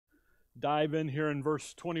dive in here in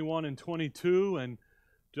verse 21 and 22 and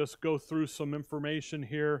just go through some information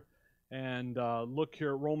here and look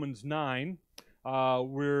here at Romans 9.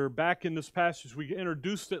 We're back in this passage. We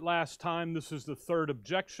introduced it last time. This is the third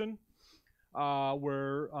objection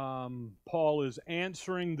where Paul is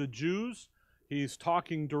answering the Jews. He's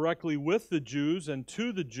talking directly with the Jews and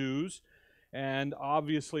to the Jews, and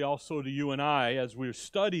obviously also to you and I as we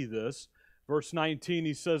study this. Verse 19,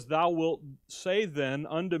 he says, "Thou wilt say then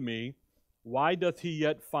unto me, why doth he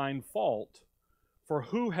yet find fault? For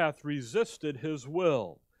who hath resisted his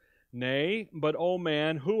will? Nay, but, O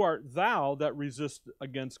man, who art thou that resist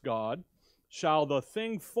against God? Shall the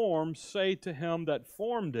thing formed say to him that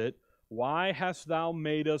formed it, why hast thou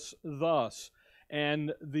made us thus?"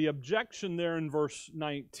 And the objection there in verse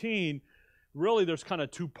 19, really there's kind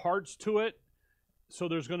of two parts to it. So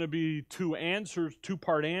there's going to be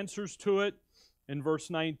two-part answers to it. In verse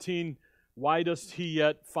 19, why does he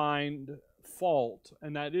yet find fault?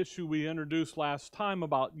 And that issue we introduced last time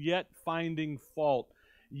about yet finding fault.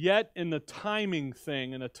 Yet in the timing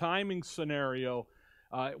thing, in a timing scenario,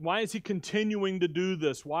 why is he continuing to do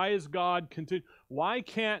this? Why is God Why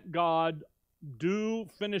can't God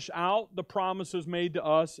finish out the promises made to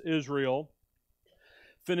us, Israel,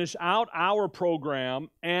 finish out our program,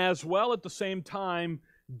 as well at the same time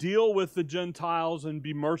deal with the Gentiles and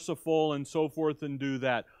be merciful and so forth and do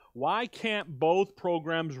that? Why can't both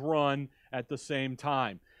programs run at the same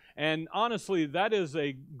time? And honestly, that is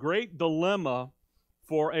a great dilemma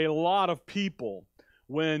for a lot of people.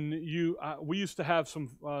 When we used to have some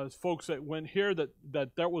folks that went here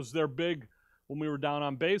that was their big, when we were down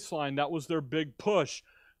on baseline, that was their big push.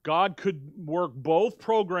 God could work both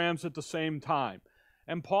programs at the same time.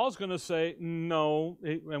 And Paul's going to say, no,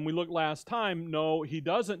 and we looked last time, no, he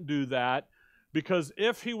doesn't do that, because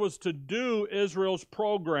if he was to do Israel's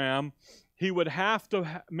program, he would have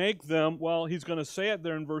to make them, well, he's going to say it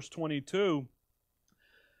there in verse 22.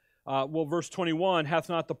 Verse 21, hath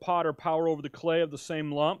not the potter power over the clay of the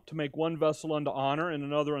same lump to make one vessel unto honor and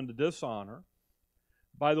another unto dishonor?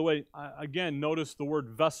 By the way, again, notice the word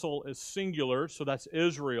vessel is singular, so that's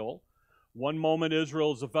Israel. One moment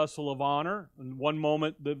Israel is a vessel of honor, and one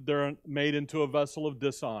moment they're made into a vessel of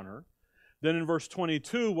dishonor. Then in verse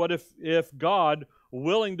 22, what if God,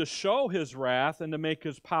 willing to show his wrath and to make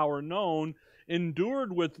his power known,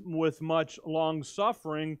 endured with much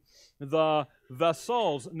long-suffering the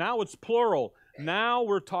vessels? Now it's plural. Now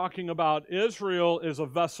we're talking about Israel is a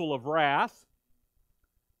vessel of wrath,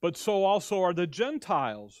 but so also are the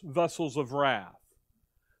Gentiles vessels of wrath.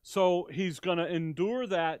 So he's going to endure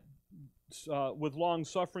that with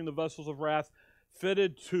long-suffering the vessels of wrath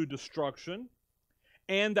fitted to destruction,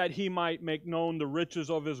 and that he might make known the riches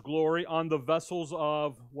of his glory on the vessels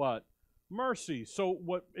of what? Mercy.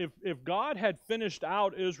 So if God had finished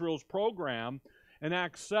out Israel's program in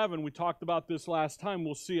Acts 7, we talked about this last time,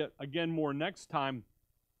 we'll see it again more next time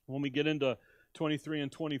when we get into 23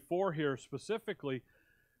 and 24 here specifically.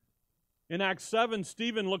 In Acts 7,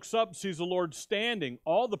 Stephen looks up and sees the Lord standing.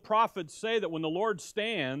 All the prophets say that when the Lord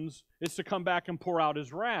stands, it's to come back and pour out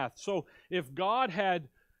his wrath. So if God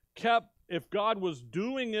was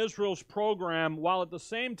doing Israel's program while at the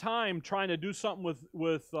same time trying to do something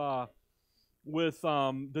with the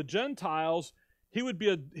Gentiles, he'd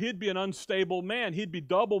be an unstable man. He'd be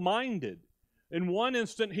double-minded. In one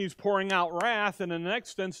instant, he's pouring out wrath, and in the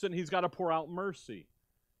next instant, he's got to pour out mercy.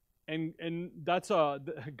 And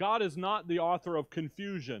God is not the author of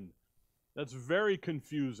confusion. That's very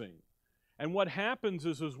confusing. And what happens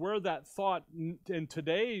is where that thought in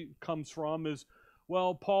today comes from is,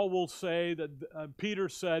 well, Paul will say that Peter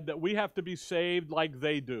said that we have to be saved like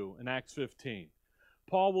they do in Acts 15.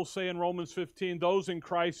 Paul will say in Romans 15, those in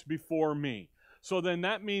Christ before me. So then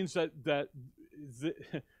that means that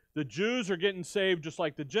the Jews are getting saved just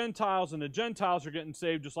like the Gentiles, and the Gentiles are getting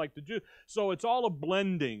saved just like the Jews. So it's all a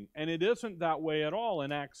blending, and it isn't that way at all.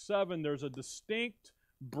 In Acts 7, there's a distinct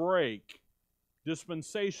break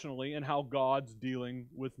dispensationally in how God's dealing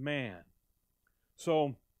with man.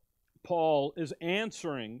 So Paul is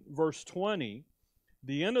answering verse 20,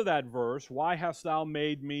 the end of that verse, why hast thou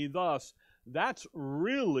made me thus? That's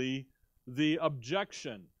really the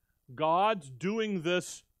objection. God's doing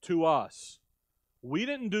this to us. We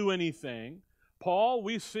didn't do anything. Paul,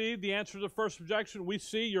 we see the answer to the first objection. We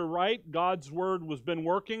see, you're right, God's word has been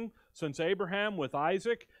working since Abraham with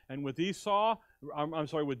Isaac and with Esau.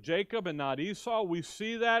 With Jacob and not Esau. We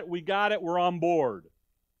see that. We got it. We're on board.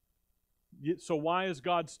 So why is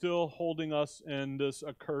God still holding us in this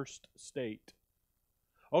accursed state?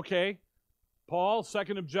 Okay, Paul,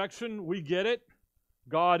 second objection, we get it.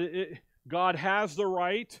 God has the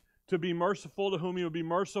right to be merciful to whom he will be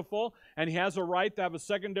merciful, and he has a right to have a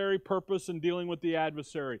secondary purpose in dealing with the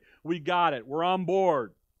adversary. We got it. We're on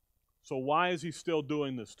board. So why is he still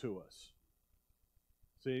doing this to us?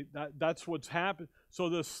 See, that's what's happened. So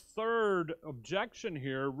this third objection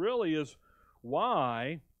here really is,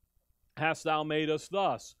 why hast thou made us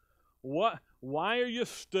thus? Why are you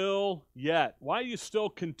still why are you still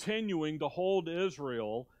continuing to hold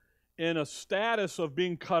Israel in a status of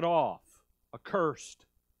being cut off, accursed?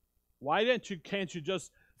 Why can't you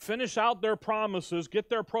just finish out their promises, get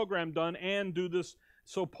their program done, and do this?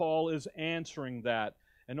 So Paul is answering that.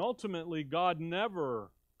 And ultimately, God never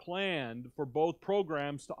planned for both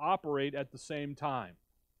programs to operate at the same time.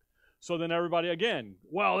 So then everybody, again,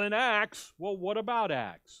 well, in Acts, well, what about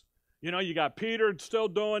Acts? You know, you got Peter still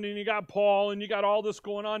doing, and you got Paul, and you got all this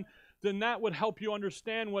going on. Then that would help you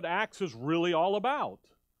understand what Acts is really all about.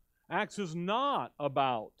 Acts is not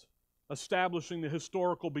about establishing the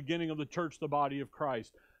historical beginning of the church, the body of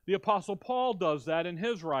Christ. The Apostle Paul does that in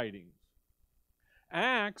his writings.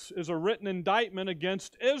 Acts is a written indictment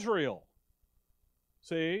against Israel.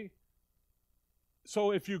 See?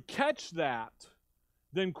 So if you catch that,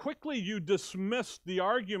 then quickly you dismiss the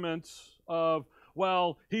arguments of,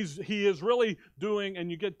 well, he is really doing,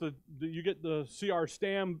 and you get the C.R.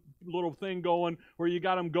 Stam little thing going where you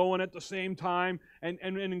got them going at the same time, and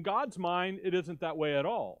in God's mind, it isn't that way at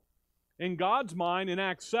all. In God's mind, in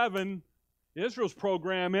Acts 7, Israel's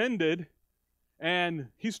program ended, and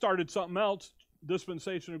he started something else,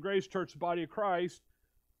 dispensation of grace, church, the body of Christ.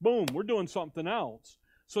 Boom, we're doing something else.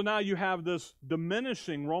 So now you have this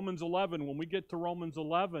diminishing Romans 11. When we get to Romans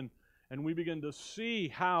 11 and we begin to see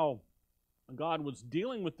how God was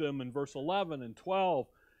dealing with them in verse 11 and 12,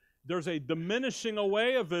 there's a diminishing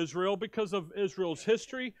away of Israel because of Israel's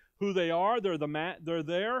history, who they are. They're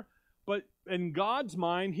there. But in God's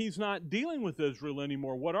mind, he's not dealing with Israel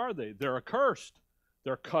anymore. What are they? They're accursed.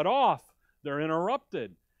 They're cut off. They're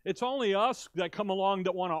interrupted. It's only us that come along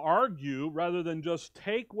that want to argue rather than just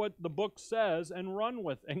take what the book says and run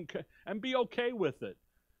with it and be okay with it.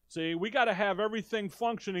 See, we got to have everything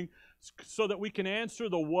functioning so that we can answer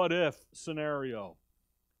the what-if scenario.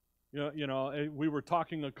 You know, we were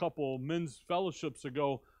talking a couple men's fellowships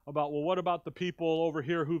ago about, well, what about the people over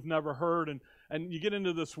here who've never heard? And you get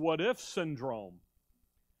into this what-if syndrome.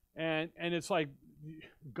 And it's like,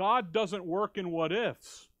 God doesn't work in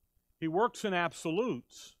what-ifs. He works in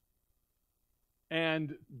absolutes.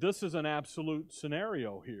 And this is an absolute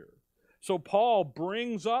scenario here. So Paul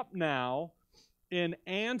brings up now, in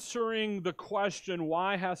answering the question,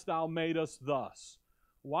 why hast thou made us thus?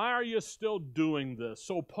 Why are you still doing this?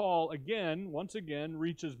 So Paul, once again,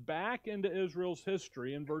 reaches back into Israel's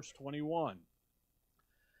history in verse 21.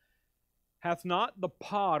 Hath not the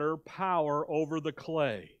potter power over the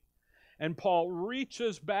clay? And Paul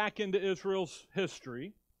reaches back into Israel's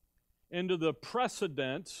history, into the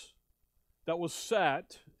precedents that was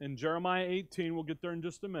set in Jeremiah 18, we'll get there in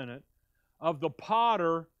just a minute, of the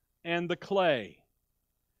potter and the clay.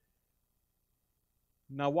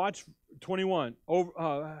 Now watch 21.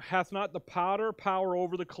 Hath not the potter power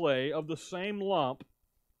over the clay of the same lump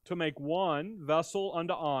to make one vessel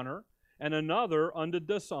unto honor and another unto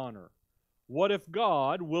dishonor? What if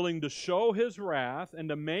God, willing to show his wrath and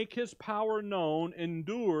to make his power known,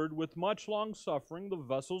 endured with much long suffering the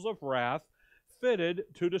vessels of wrath fitted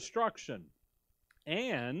to destruction,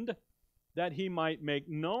 and that he might make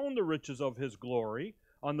known the riches of his glory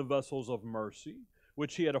on the vessels of mercy,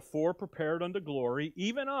 which he had afore prepared unto glory,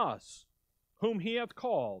 even us, whom he hath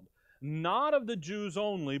called, not of the Jews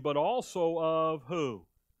only, but also of who?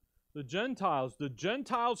 The Gentiles. The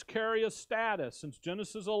Gentiles carry a status since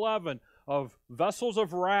Genesis 11 of vessels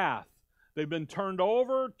of wrath. They've been turned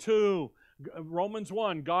over to Romans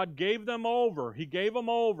 1. God gave them over. He gave them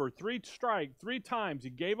over. 3 times. He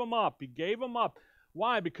gave them up. He gave them up.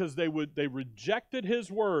 Why? Because they rejected his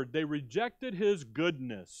word. They rejected his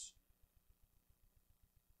goodness.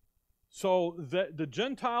 So the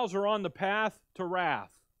Gentiles are on the path to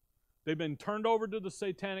wrath. They've been turned over to the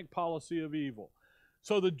satanic policy of evil.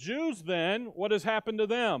 So the Jews then, what has happened to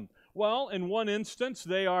them? Well, in one instance,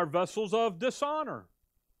 they are vessels of dishonor.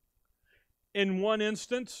 In one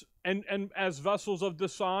instance, and as vessels of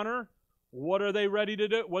dishonor, what are they ready to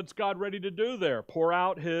do? What's God ready to do there? Pour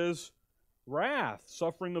out his wrath,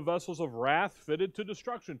 suffering the vessels of wrath fitted to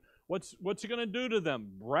destruction. What's he going to do to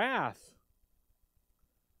them? Wrath.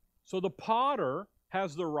 So the potter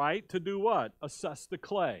has the right to do what? Assess the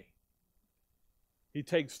clay. He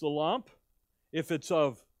takes the lump. If it's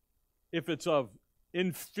of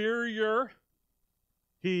inferior,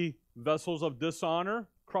 vessels of dishonor,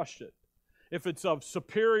 crushed it. If it's of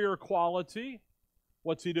superior quality,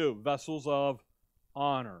 What's he do? Vessels of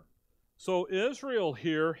honor. So Israel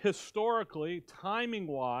here, historically,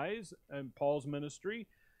 timing-wise, and Paul's ministry,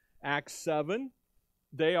 Acts 7,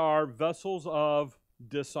 they are vessels of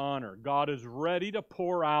dishonor. God is ready to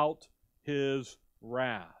pour out his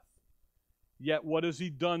wrath. Yet what has he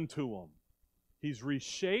done to them? He's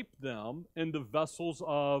reshaped them into vessels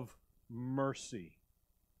of mercy.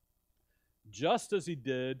 Just as he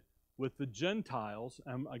did with the Gentiles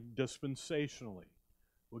dispensationally.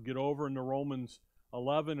 We'll get over into Romans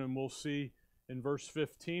 11 and we'll see in verse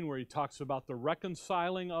 15 where he talks about the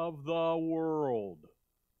reconciling of the world.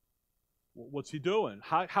 What's he doing?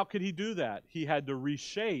 How could he do that? He had to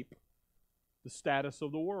reshape the status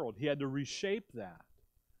of the world. He had to reshape that,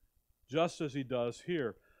 just as he does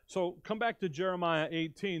here. So come back to Jeremiah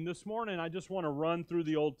 18. This morning I just want to run through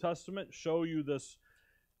the Old Testament, show you this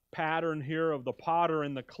pattern here of the potter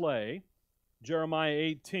and the clay. Jeremiah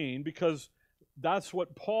 18, because that's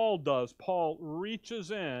what Paul does. Paul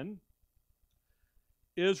reaches in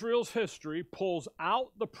Israel's history, pulls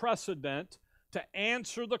out the precedent to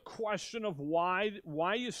answer the question of why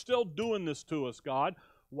are you still doing this to us, God?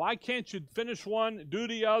 Why can't you finish one, do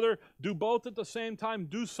the other, do both at the same time,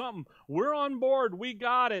 do something? We're on board. We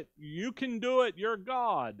got it. You can do it. You're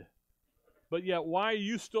God. But yet, why are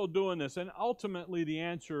you still doing this? And ultimately, the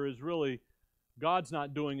answer is really God's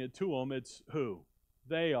not doing it to them. It's who?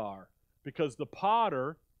 They are. Because the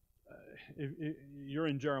potter, you're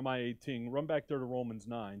in Jeremiah 18. Run back there to Romans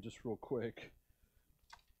 9 just real quick.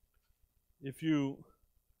 If you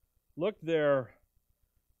look there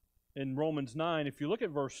in Romans 9, if you look at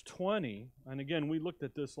verse 20, and again, we looked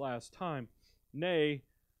at this last time. Nay,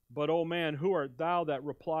 but, O man, who art thou that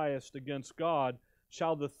repliest against God?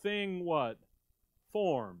 Shall the thing, what?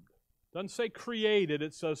 Formed. Doesn't say created,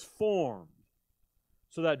 it says formed.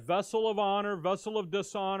 So that vessel of honor, vessel of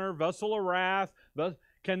dishonor, vessel of wrath,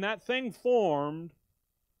 can that thing formed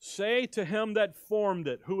say to him that formed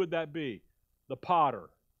it? Who would that be? The potter.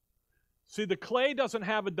 See, the clay doesn't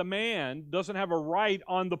have a demand, doesn't have a right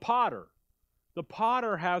on the potter. The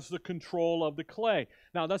potter has the control of the clay.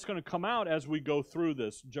 Now, that's going to come out as we go through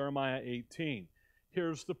this, Jeremiah 18.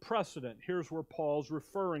 Here's the precedent. Here's where Paul's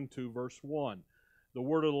referring to, verse 1. The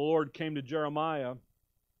word of the Lord came to Jeremiah,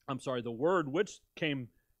 the word which came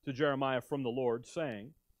to Jeremiah from the Lord,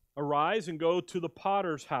 saying, Arise and go to the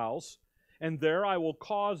potter's house, and there I will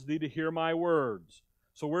cause thee to hear my words.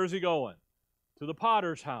 So where's he going? To the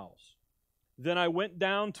potter's house. Then I went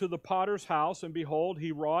down to the potter's house, and behold,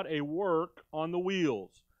 he wrought a work on the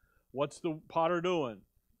wheels. What's the potter doing?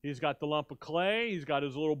 He's got the lump of clay, he's got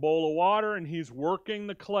his little bowl of water, and he's working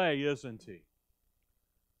the clay, isn't he?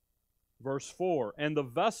 Verse 4, And the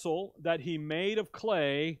vessel that he made of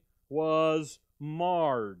clay was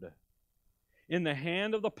marred in the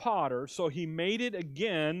hand of the potter, so he made it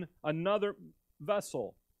again another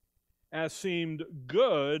vessel, as seemed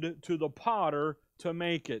good to the potter to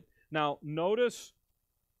make it. Now, notice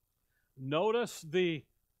the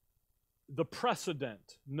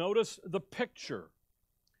precedent. Notice the picture.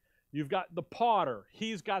 You've got the potter.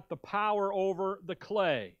 He's got the power over the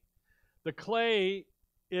clay. The clay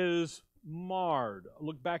is marred.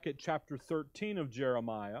 Look back at chapter 13 of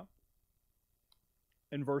Jeremiah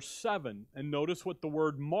and verse 7, and notice what the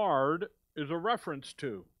word marred is a reference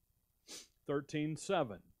to.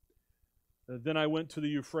 13:7. Then I went to the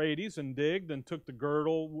Euphrates and digged and took the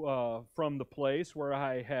girdle from the place where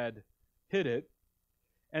I had hid it.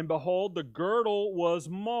 And behold, the girdle was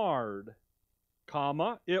marred,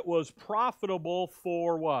 it was profitable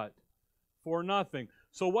for what? For nothing.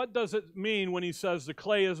 So what does it mean when he says the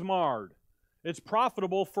clay is marred? It's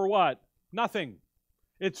profitable for what? Nothing.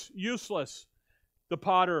 It's useless. The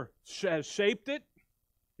potter has shaped it.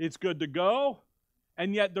 It's good to go.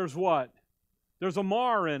 And yet there's what? There's a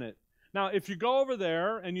mar in it. Now, if you go over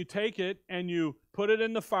there and you take it and you put it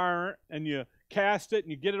in the fire and you cast it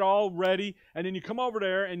and you get it all ready, and then you come over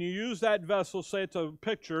there and you use that vessel, say it's a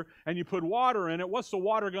pitcher, and you put water in it, what's the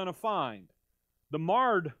water going to find? The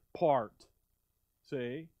marred part.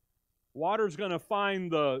 See? Water's going to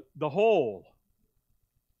find the hole.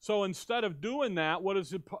 So instead of doing that, what does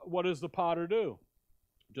the potter do?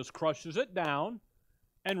 Just crushes it down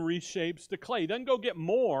and reshapes the clay. He doesn't go get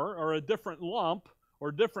more or a different lump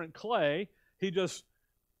or different clay. He just,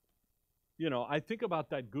 I think about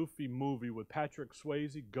that goofy movie with Patrick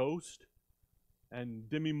Swayze, Ghost, and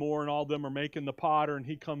Demi Moore and all them are making the potter, and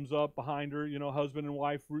he comes up behind her, husband and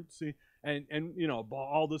wife, rootsy, and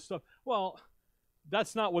all this stuff. Well,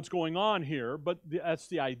 that's not what's going on here, but that's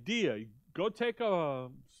the idea. You go take a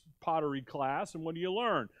pottery class, and what do you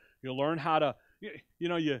learn? You learn how to if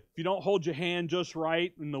you don't hold your hand just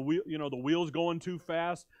right and the wheel's going too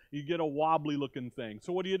fast, you get a wobbly looking thing.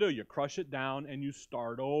 So what do? You crush it down and you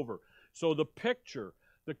start over. So the picture,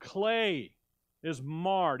 the clay is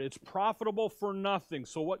marred. It's profitable for nothing.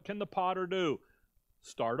 So what can the potter do?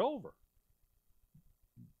 Start over.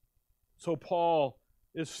 So Paul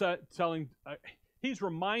is he's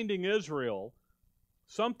reminding Israel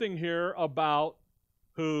something here about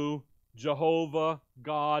who Jehovah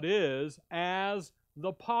God is as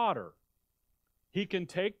the potter. He can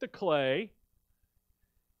take the clay,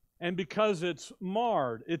 and because it's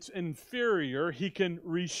marred, it's inferior, he can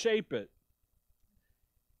reshape it.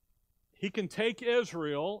 He can take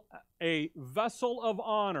Israel, a vessel of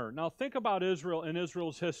honor. Now think about Israel in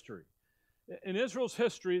Israel's history. In Israel's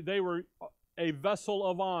history, they were a vessel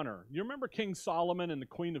of honor. You remember King Solomon and the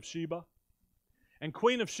Queen of Sheba? And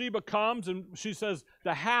Queen of Sheba comes and she says,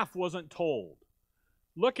 the half wasn't told.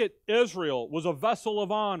 Look at Israel, was a vessel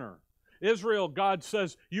of honor. Israel, God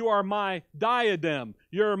says, you are my diadem.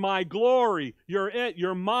 You're my glory. You're it.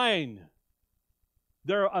 You're mine.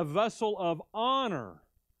 They're a vessel of honor.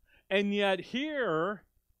 And yet here,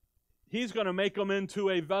 he's going to make them into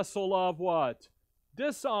a vessel of what?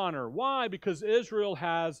 Dishonor. Why? Because Israel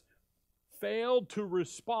has failed to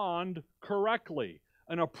respond correctly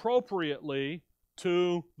and appropriately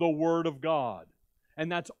to the Word of God.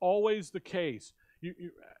 And that's always the case.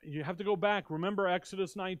 You have to go back. Remember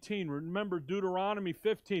Exodus 19. Remember Deuteronomy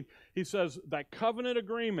 15. He says that covenant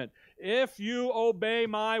agreement. If you obey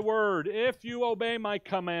my word, if you obey my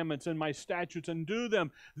commandments and my statutes and do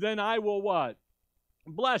them, then I will what?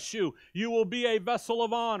 Bless you. You will be a vessel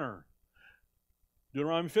of honor.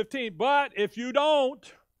 Deuteronomy 15. But if you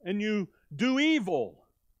don't and you do evil,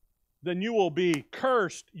 then you will be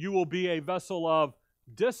cursed. You will be a vessel of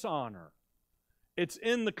dishonor. It's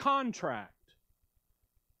in the contract.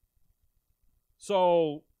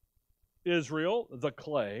 So Israel, the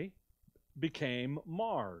clay, became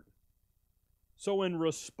marred. So in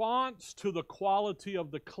response to the quality of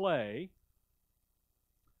the clay,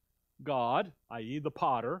 God, i.e. the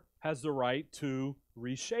potter, has the right to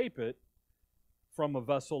reshape it from a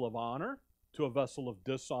vessel of honor to a vessel of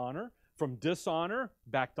dishonor, from dishonor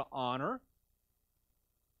back to honor.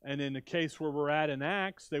 And in the case where we're at in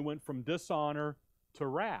Acts, they went from dishonor to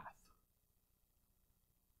wrath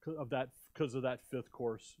because of that fifth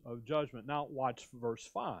course of judgment. Now watch verse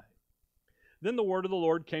 5. Then the word of the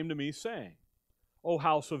Lord came to me, saying, O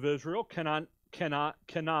house of Israel, cannot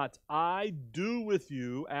I do with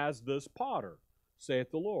you as this potter, saith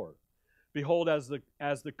the Lord? Behold, as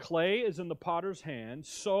the clay is in the potter's hand,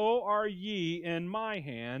 so are ye in my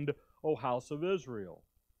hand, O house of Israel.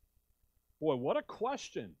 Boy, what a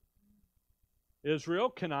question. Israel,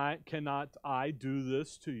 cannot I do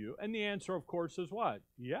this to you? And the answer, of course, is what?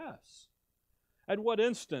 Yes. At what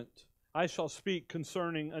instant I shall speak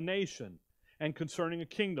concerning a nation and concerning a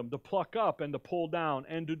kingdom, to pluck up and to pull down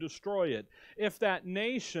and to destroy it. If that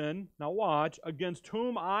nation, now watch, against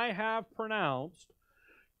whom I have pronounced,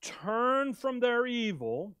 turn from their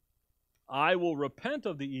evil, I will repent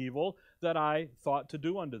of the evil that I thought to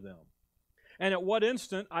do unto them. And at what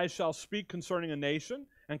instant I shall speak concerning a nation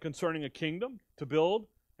and concerning a kingdom, to build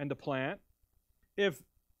and to plant, if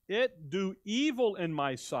it do evil in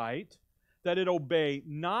my sight, that it obey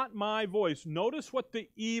not my voice. Notice what the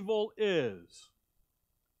evil is.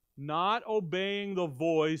 Not obeying the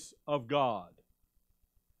voice of God.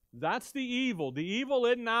 That's the evil. The evil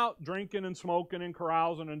isn't out drinking and smoking and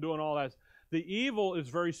carousing and doing all that. The evil is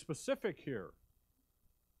very specific here.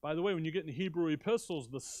 By the way, when you get in the Hebrew epistles,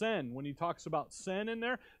 the sin, when he talks about sin in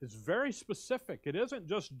there, is very specific. It isn't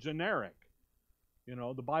just generic. You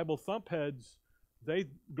know, the Bible thumpheads, they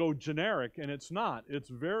go generic, and it's not. It's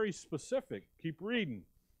very specific. Keep reading.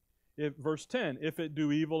 Verse 10, if it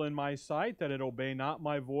do evil in my sight, that it obey not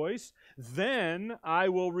my voice, then I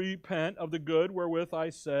will repent of the good wherewith I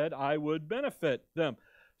said I would benefit them.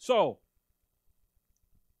 So,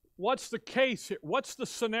 what's the case here? What's the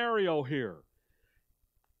scenario here?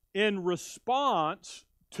 In response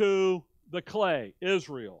to the clay,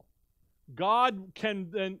 Israel, God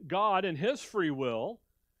in His free will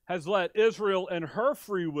has let Israel in her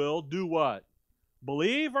free will do what?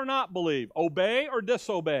 Believe or not believe? Obey or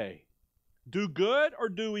disobey? Do good or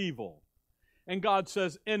do evil? And God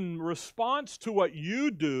says, in response to what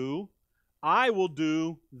you do, I will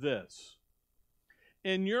do this.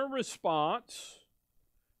 In your response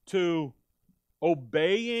to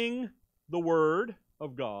obeying the word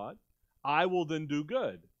of God, I will then do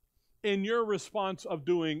good. In your response of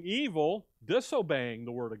doing evil, disobeying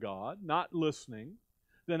the word of God, not listening,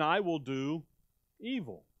 then I will do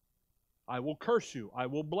evil. I will curse you. I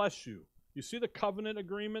will bless you. You see the covenant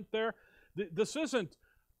agreement there? This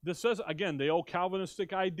says, again, the old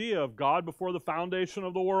Calvinistic idea of God before the foundation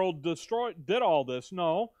of the world did all this.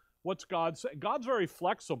 No. What's God say? God's very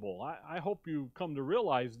flexible. I hope you come to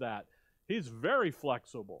realize that. He's very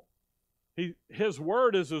flexible. His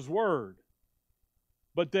word is His word.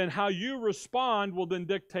 But then how you respond will then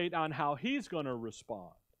dictate on how He's going to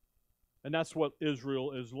respond. And that's what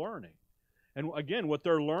Israel is learning. And again, what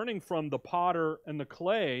they're learning from the potter and the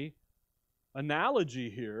clay analogy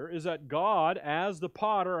here is that God, as the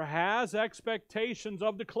potter, has expectations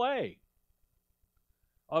of the clay,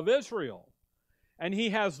 of Israel. And He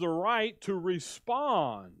has the right to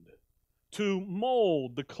respond, to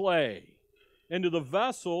mold the clay into the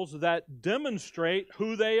vessels that demonstrate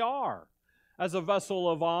who they are. As a vessel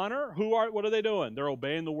of honor, what are they doing? They're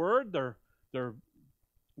obeying the word. They're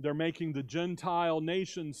making the Gentile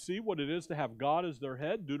nations see what it is to have God as their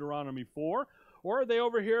head, Deuteronomy 4. Or are they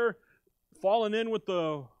over here falling in with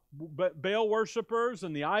the Baal worshipers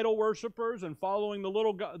and the idol worshipers and following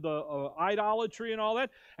the idolatry and all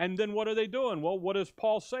that? And then what are they doing? Well, what does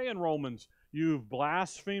Paul say in Romans? You've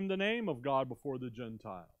blasphemed the name of God before the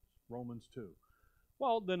Gentiles. Romans 2.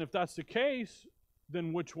 Well, then if that's the case,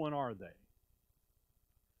 then which one are they?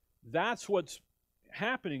 That's what's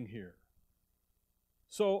happening here.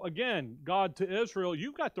 So again, God to Israel,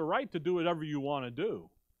 you've got the right to do whatever you want to do.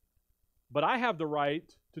 But I have the right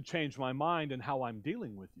to change my mind in how I'm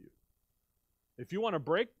dealing with you. If you want to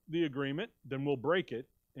break the agreement, then we'll break it.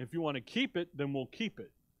 And if you want to keep it, then we'll keep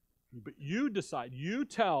it. But you decide. You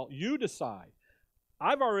decide.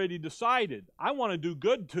 I've already decided. I want to do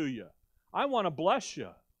good to you. I want to bless you.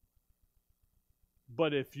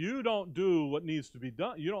 But if you don't do what needs to be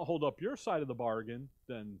done, you don't hold up your side of the bargain,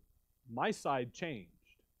 then my side changed.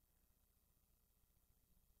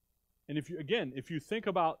 And if you think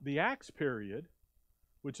about the Acts period,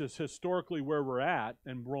 which is historically where we're at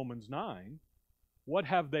in Romans 9, what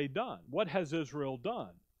have they done? What has Israel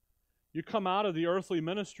done? You come out of the earthly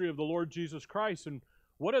ministry of the Lord Jesus Christ, and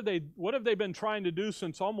what have they been trying to do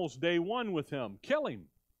since almost day one with Him? Kill Him.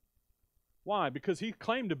 Why? Because He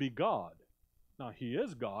claimed to be God. Now, He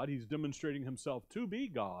is God. He's demonstrating Himself to be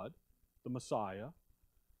God, the Messiah.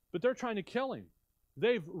 But they're trying to kill Him.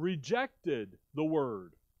 They've rejected the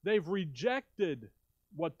Word. They've rejected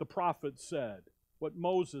what the prophets said, what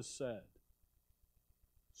Moses said.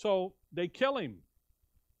 So they kill Him.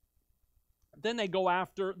 Then they go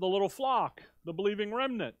after the little flock, the believing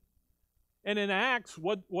remnant. And in Acts,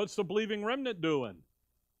 what's the believing remnant doing?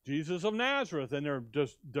 Jesus of Nazareth. And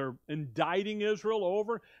they're indicting Israel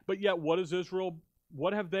over. But yet, what is Israel?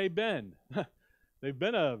 What have they been? They've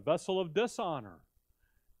been a vessel of dishonor.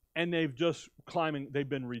 And they've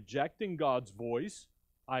been rejecting God's voice,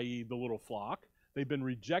 i.e. the little flock. They've been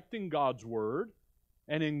rejecting God's word.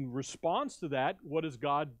 And in response to that, what has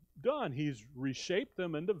God done? He's reshaped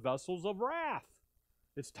them into vessels of wrath.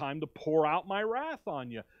 It's time to pour out my wrath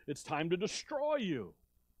on you. It's time to destroy you.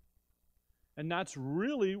 And that's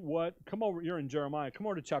really what, you're in Jeremiah, come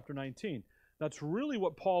over to chapter 19. That's really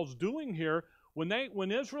what Paul's doing here.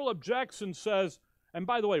 When Israel objects and says, and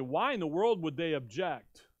by the way, why in the world would they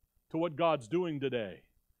object to what God's doing today?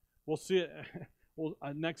 We'll see it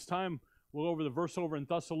next time. We'll go over the verse over in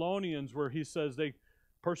Thessalonians where he says they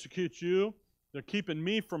persecute you. They're keeping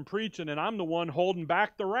me from preaching, and I'm the one holding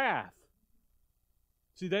back the wrath.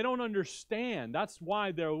 See, they don't understand. That's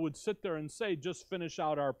why they would sit there and say, just finish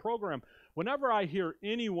out our program. Whenever I hear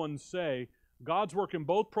anyone say, God's working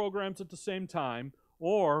both programs at the same time,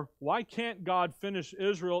 or why can't God finish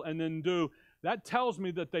Israel and then do, that tells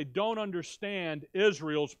me that they don't understand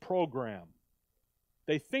Israel's program.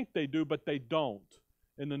 They think they do, but they don't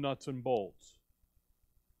in the nuts and bolts.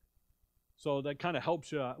 So that kind of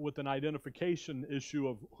helps you with an identification issue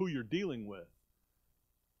of who you're dealing with.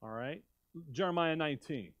 All right? Jeremiah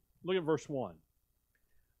 19. Look at verse 1.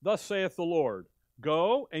 Thus saith the Lord,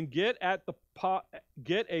 go and get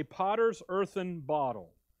a potter's earthen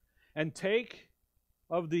bottle, and take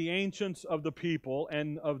of the ancients of the people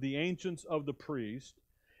and of the ancients of the priests,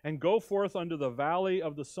 and go forth unto the valley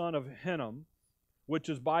of the son of Hinnom, which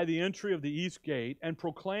is by the entry of the east gate, and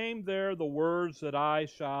proclaim there the words that I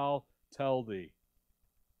shall tell thee.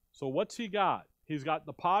 So what's he got? He's got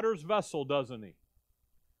the potter's vessel, doesn't he?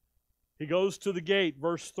 He goes to the gate,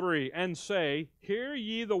 verse 3, and say, hear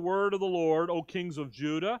ye the word of the Lord, O kings of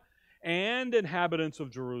Judah, and inhabitants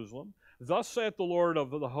of Jerusalem. Thus saith the Lord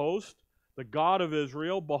of the host, the God of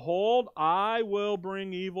Israel, behold, I will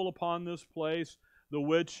bring evil upon this place, the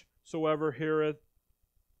which whosoever heareth,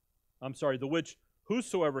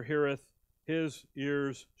 his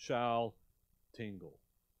ears shall tingle.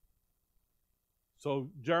 So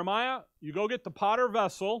Jeremiah, you go get the potter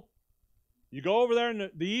vessel. You go over there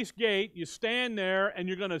in the east gate. You stand there, and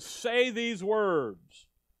you're going to say these words.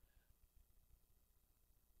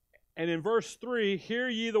 And in verse 3, hear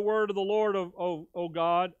ye the word of the Lord,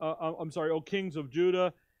 O kings of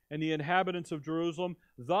Judah and the inhabitants of Jerusalem.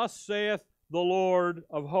 Thus saith the Lord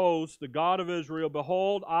of hosts, the God of Israel,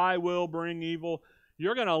 behold, I will bring evil.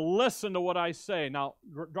 You're going to listen to what I say. Now,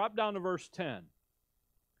 drop down to verse 10.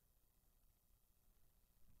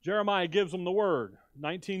 Jeremiah gives them the word,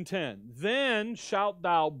 19:10. Then shalt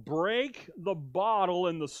thou break the bottle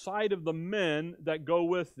in the sight of the men that go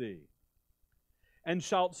with thee, and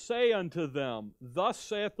shalt say unto them, Thus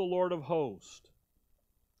saith the Lord of hosts,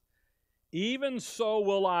 even so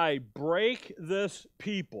will I break this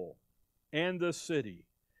people and this city,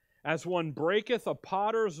 as one breaketh a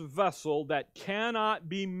potter's vessel that cannot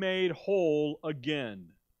be made whole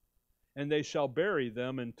again. And they shall bury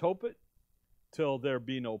them in Tempe, till there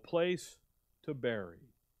be no place to bury.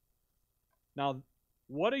 Now,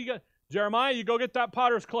 what are you going? Jeremiah, you go get that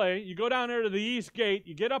potter's clay. You go down there to the east gate.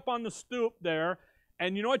 You get up on the stoop there,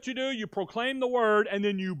 and you know what you do? You proclaim the word, and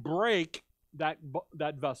then you break that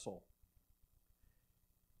vessel.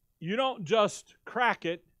 You don't just crack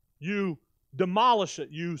it. You demolish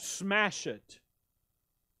it. You smash it.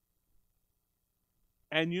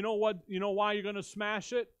 And you know what? You know why you're going to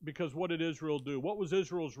smash it? Because what did Israel do? What's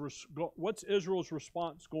Israel's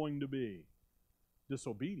response going to be?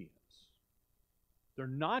 Disobedience. They're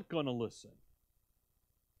not going to listen.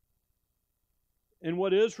 And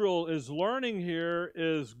what Israel is learning here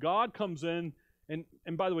is God comes in,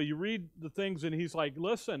 and by the way, you read the things and he's like,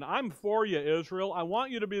 listen, I'm for you, Israel. I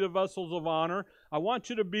want you to be the vessels of honor. I want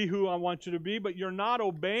you to be who I want you to be, but you're not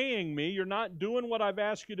obeying me. You're not doing what I've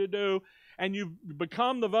asked you to do, and you've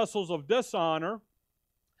become the vessels of dishonor.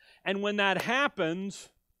 And when that happens,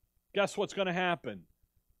 guess what's going to happen?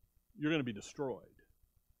 You're going to be destroyed.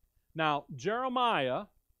 Now, Jeremiah,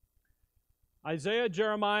 Isaiah,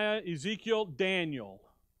 Jeremiah, Ezekiel, Daniel.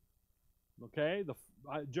 Okay?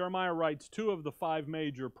 Jeremiah writes 2 of the 5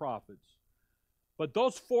 major prophets. But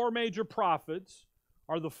those 4 major prophets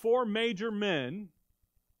are the 4 major men,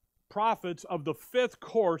 prophets of the 5th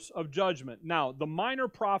course of judgment. Now, the minor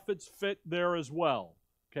prophets fit there as well.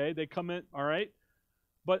 Okay? They come in, all right?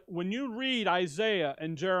 But when you read Isaiah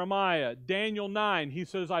and Jeremiah, Daniel 9, he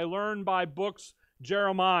says, I learned by books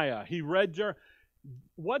Jeremiah. He read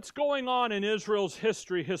what's going on in Israel's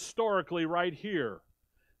history historically right here?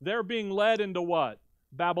 They're being led into what?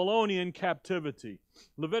 Babylonian captivity.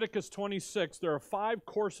 Leviticus 26, there are 5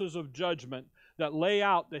 courses of judgment that lay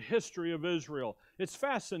out the history of Israel. It's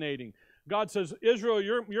fascinating. God says, Israel,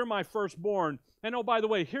 you're my firstborn. And oh, by the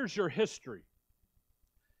way, here's your history.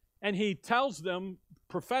 And he tells them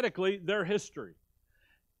prophetically their history.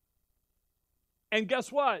 And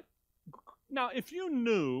guess what? Now, if you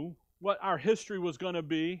knew what our history was going to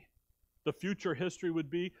be, the future history would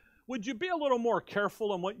be, would you be a little more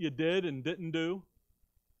careful in what you did and didn't do?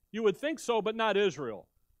 You would think so, but not Israel.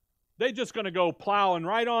 They're just going to go plowing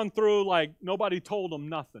right on through like nobody told them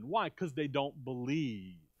nothing. Why? Because they don't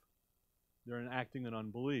believe. They're acting in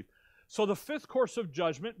unbelief. So the 5th course of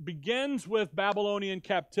judgment begins with Babylonian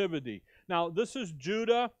captivity. Now, this is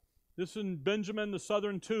Judah. This is Benjamin, the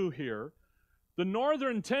southern 2 here. The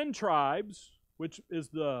northern 10 tribes, which is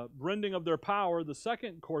the rending of their power, the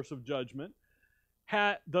 2nd course of judgment,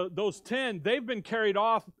 those 10, they've been carried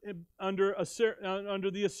off under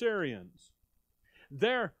the Assyrians.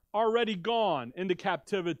 They're already gone into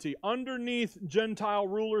captivity underneath Gentile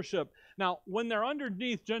rulership. Now, when they're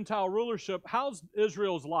underneath Gentile rulership, how's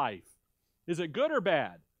Israel's life? Is it good or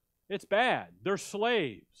bad? It's bad. They're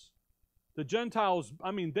slaves. The Gentiles,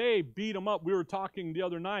 I mean, they beat them up. We were talking the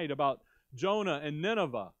other night about Jonah and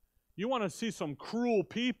Nineveh. You want to see some cruel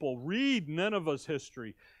people, read Nineveh's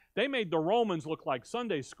history. They made the Romans look like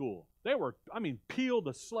Sunday school. They were, peel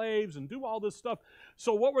the slaves and do all this stuff.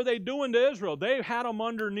 So what were they doing to Israel? They had them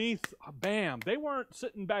underneath, bam. They weren't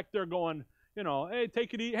sitting back there going, hey,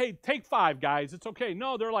 take it easy. Hey, take 5, guys. It's okay.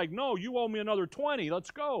 No, they're like, no, you owe me another 20.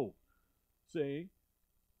 Let's go. See?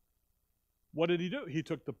 What did he do? He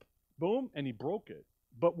took the boom and he broke it.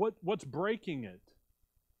 But what's breaking it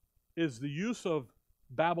is the use of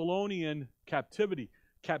Babylonian captivity.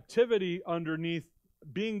 Captivity underneath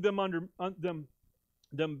being them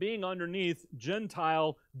being underneath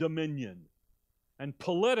Gentile dominion. And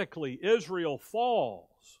politically, Israel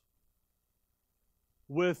falls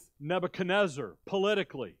with Nebuchadnezzar.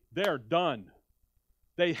 Politically, they're done.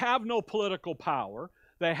 They have no political power.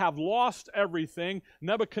 They have lost everything.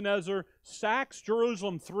 Nebuchadnezzar sacks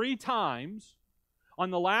Jerusalem 3 times. On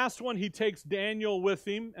the last one, he takes Daniel with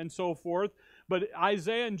him and so forth. But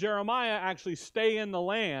Isaiah and Jeremiah actually stay in the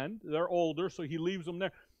land. They're older, so he leaves them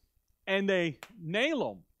there. And they nail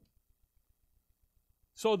them.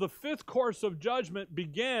 So the fifth course of judgment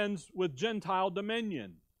begins with Gentile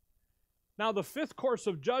dominion. Now the fifth course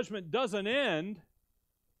of judgment doesn't end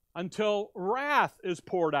until wrath is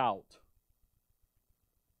poured out.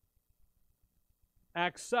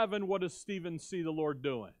 Acts 7, what does Stephen see the Lord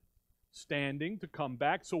doing? Standing to come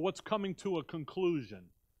back. So what's coming to a conclusion?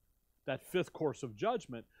 That fifth course of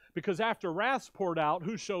judgment. Because after wrath's poured out,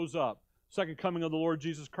 who shows up? Second coming of the Lord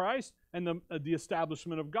Jesus Christ and the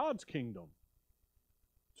establishment of God's kingdom.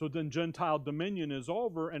 So then Gentile dominion is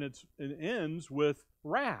over and it ends with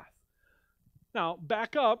wrath. Now,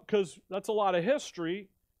 back up, because that's a lot of history.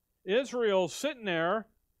 Israel's sitting there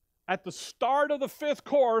at the start of the fifth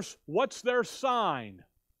course. What's their sign?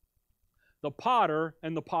 The potter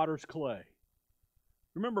and the potter's clay.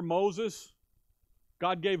 Remember Moses?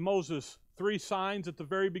 God gave Moses 3 signs at the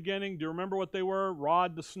very beginning. Do you remember what they were?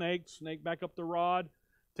 Rod the snake back up the rod,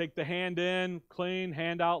 take the hand in, clean,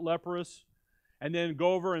 hand out, leprous, and then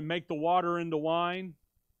go over and make the water into wine.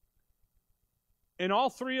 In all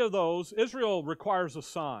 3 of those, Israel requires a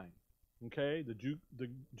sign. Okay, the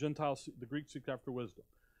Gentiles, the Greeks seek after wisdom.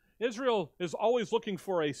 Israel is always looking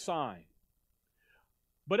for a sign.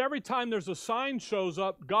 But every time there's a sign shows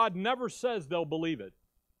up, God never says they'll believe it.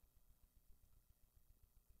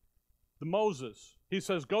 The Moses, he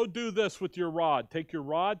says, go do this with your rod. Take your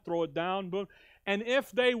rod, throw it down, boom. And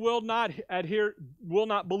if they will not adhere, will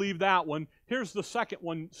not believe that one, here's the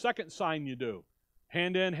second sign you do.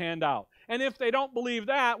 Hand in, hand out. And if they don't believe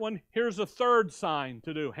that one, here's a third sign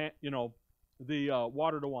to do, the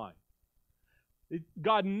water to wine.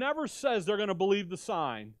 God never says they're going to believe the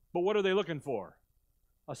sign, but what are they looking for?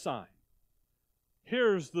 A sign.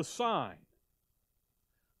 Here's the sign.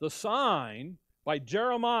 The sign by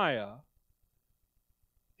Jeremiah,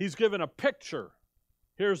 he's given a picture.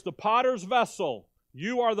 Here's the potter's vessel.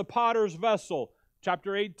 You are the potter's vessel.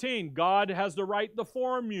 Chapter 18, God has the right to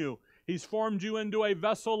form you. He's formed you into a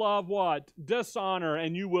vessel of what? Dishonor,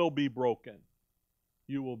 and you will be broken.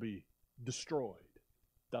 You will be destroyed.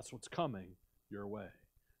 That's what's coming your way.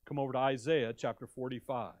 Come over to Isaiah chapter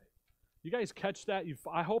 45. You guys catch that?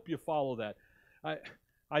 I hope you follow that.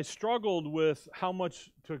 I struggled with how much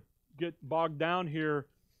to get bogged down here,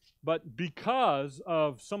 but because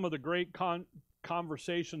of some of the great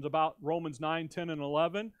conversations about Romans 9, 10, and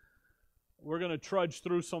 11, we're going to trudge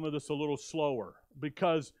through some of this a little slower.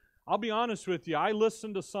 Because I'll be honest with you, I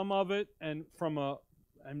listened to some of it and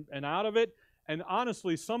out of it, and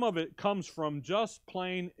honestly, some of it comes from just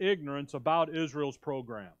plain ignorance about Israel's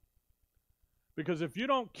program. Because if you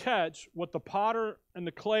don't catch what the potter and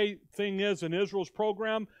the clay thing is in Israel's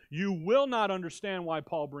program, you will not understand why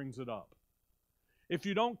Paul brings it up. If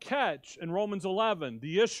you don't catch in Romans 11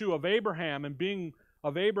 the issue of Abraham and being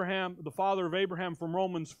of Abraham, the father of Abraham from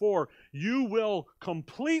Romans 4, you will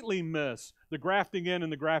completely miss the grafting in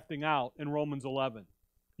and the grafting out in Romans 11.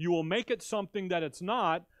 You will make it something that it's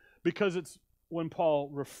not, because it's when Paul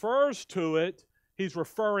refers to it, he's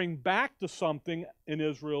referring back to something in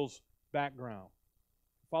Israel's background.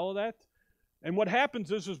 Follow that? And what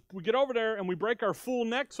happens is we get over there and we break our fool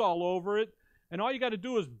necks all over it, and all you got to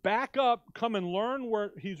do is back up, come and learn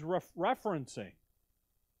where he's referencing.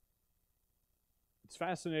 It's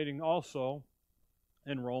fascinating also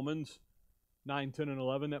in Romans 9, 10, and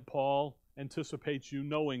 11 that Paul anticipates you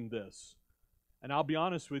knowing this. And I'll be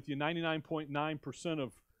honest with you, 99.9%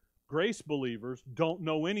 of grace believers don't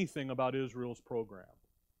know anything about Israel's program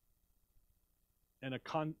in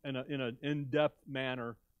an in-depth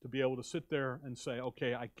manner to be able to sit there and say,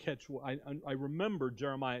 okay, I remember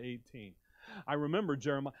Jeremiah 18. I remember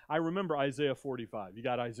Isaiah 45. You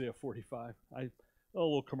got Isaiah 45? A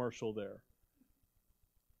little commercial there.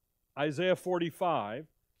 Isaiah 45,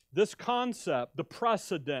 this concept, the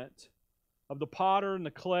precedent of the potter and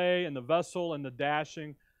the clay and the vessel and the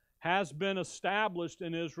dashing, has been established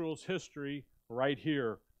in Israel's history right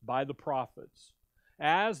here by the prophets.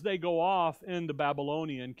 As they go off into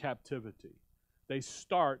Babylonian captivity, they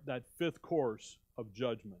start that fifth course of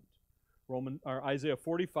judgment. Isaiah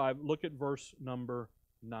 45, look at verse number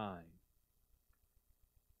 9.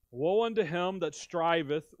 Woe unto him that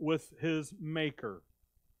striveth with his maker.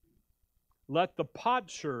 Let the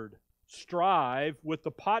potsherd strive with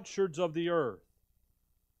the potsherds of the earth.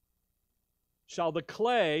 Shall the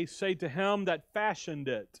clay say to him that fashioned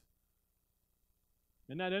it?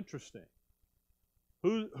 Isn't that interesting?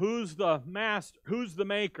 Who's the master? Who's the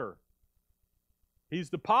maker? He's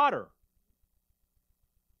the potter.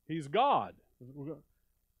 He's God.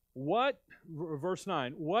 What, verse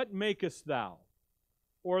 9, what makest thou,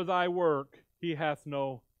 or thy work he hath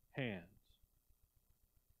no hands.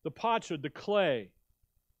 The potsherd, the clay,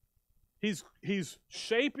 he's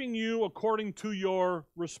shaping you according to your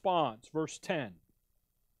response. Verse 10.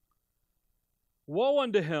 Woe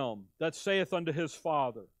unto him that saith unto his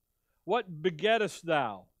father, What begettest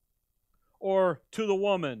thou? Or to the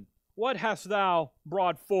woman, What hast thou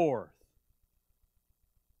brought forth?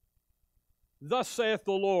 Thus saith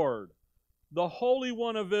the Lord, the Holy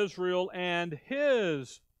One of Israel and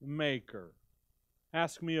his Maker.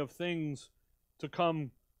 Ask me of things to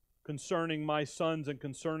come concerning my sons and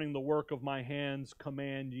concerning the work of my hands,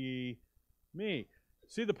 command ye me.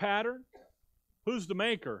 See the pattern? Who's the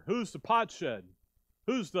maker? Who's the potsherd?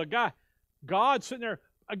 Who's the guy? God sitting there.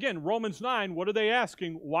 Again, Romans 9, what are they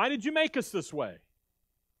asking? Why did you make us this way?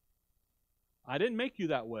 I didn't make you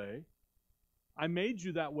that way. I made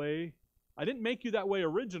you that way. I didn't make you that way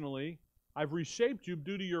originally. I've reshaped you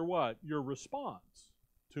due to your what? Your response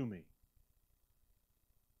to me.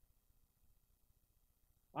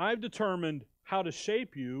 I've determined how to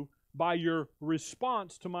shape you by your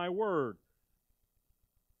response to my word.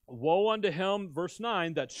 Woe unto him, verse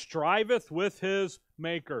 9, that striveth with his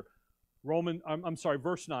maker.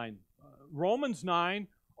 Verse 9. Romans 9,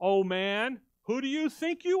 oh man, who do you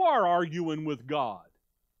think you are arguing with God?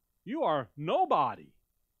 You are nobody.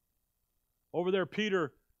 Over there,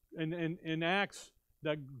 Peter, in Acts,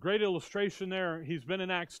 that great illustration there, he's been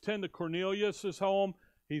in Acts 10 to Cornelius' home.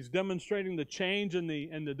 He's demonstrating the change in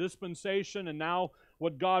the dispensation, and now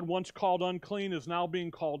what God once called unclean is now being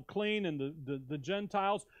called clean, and the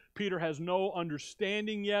Gentiles. Peter has no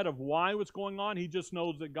understanding yet of why what's going on. He just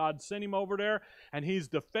knows that God sent him over there, and he's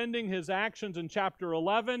defending his actions in chapter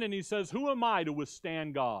 11, and he says, who am I to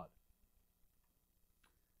withstand God?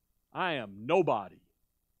 I am nobody.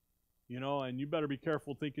 And you better be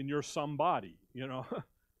careful thinking you're somebody,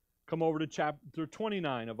 Come over to chapter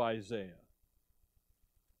 29 of Isaiah.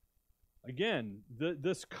 Again,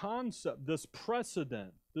 this concept, this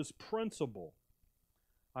precedent, this principle.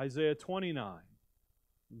 Isaiah 29,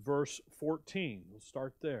 verse 14. We'll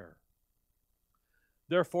start there.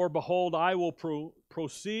 Therefore, behold, I will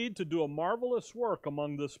proceed to do a marvelous work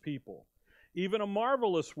among this people, even a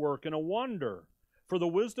marvelous work and a wonder. For the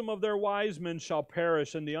wisdom of their wise men shall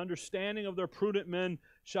perish, and the understanding of their prudent men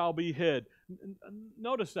shall be hid.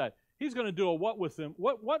 Notice that. He's going to do a what with them?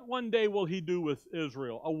 What one day will he do with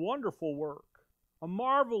Israel? A wonderful work, a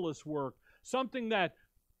marvelous work, something that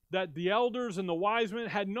the elders and the wise men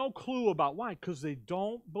had no clue about. Why? Because they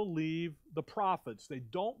don't believe the prophets. They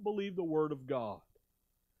don't believe the word of God.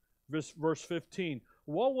 Verse 15,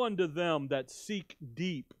 woe unto them that seek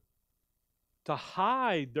deep to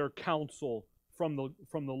hide their counsel from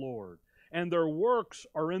the Lord, and their works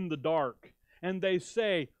are in the dark, and they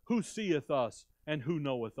say, who seeth us and who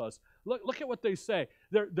knoweth us? Look at what they say.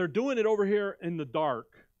 They're doing it over here in the dark.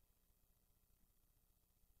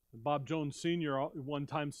 Bob Jones Sr. one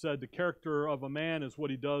time said, the character of a man is what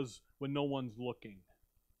he does when no one's looking.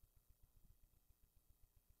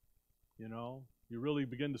 You really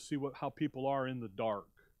begin to see how people are in the dark.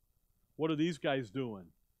 What are these guys doing?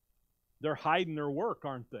 They're hiding their work,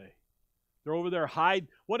 aren't they? They're over there hide.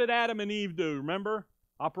 What did Adam and Eve do? Remember?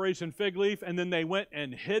 Operation Fig Leaf. And then they went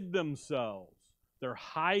and hid themselves. They're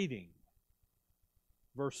hiding.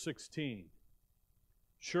 Verse 16.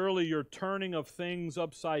 Surely your turning of things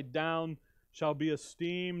upside down shall be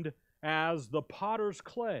esteemed as the potter's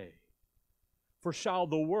clay. For shall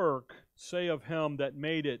the work say of him that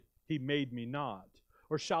made it, he made me not?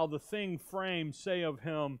 Or shall the thing framed say of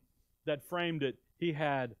him that framed it, he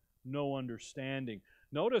had no understanding?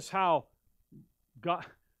 Notice how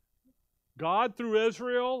God through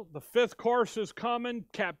Israel, the fifth course is coming,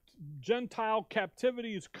 Gentile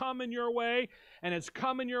captivity is coming your way, and it's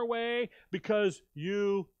coming your way because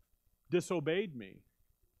you disobeyed me.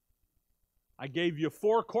 I gave you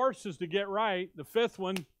 4 courses to get right. The 5th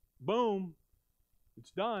one, boom,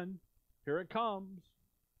 it's done. Here it comes.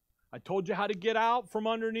 I told you how to get out from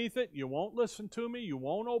underneath it. You won't listen to me. You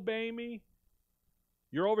won't obey me.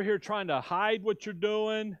 You're over here trying to hide what you're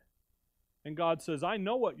doing. And God says, I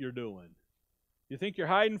know what you're doing. You think you're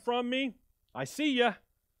hiding from me? I see you.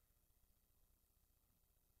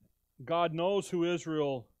 God knows who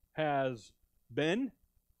Israel has been,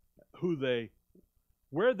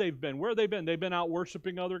 where they've been. Where they've been? They've been out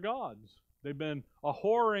worshiping other gods. They've been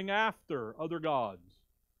whoring after other gods.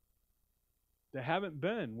 They haven't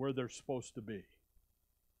been where they're supposed to be.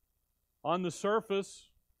 On the surface,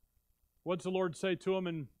 what's the Lord say to them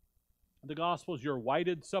in the Gospels? You're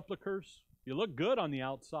whited sepulchres. You look good on the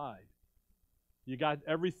outside. You got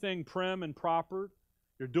everything prim and proper.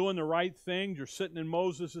 You're doing the right thing. You're sitting in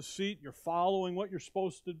Moses' seat. You're following what you're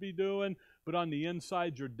supposed to be doing. But on the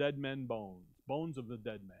inside, you're dead men bones. Bones of the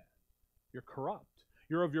dead man. You're corrupt.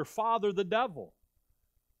 You're of your father, the devil.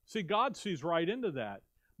 See, God sees right into that.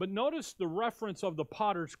 But notice the reference of the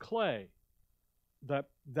potter's clay.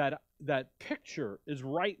 That picture is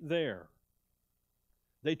right there.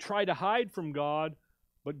 They try to hide from God,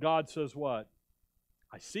 but God says what?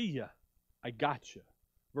 I see you. I got you.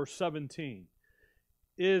 Verse 17.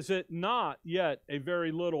 Is it not yet a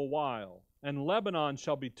very little while, and Lebanon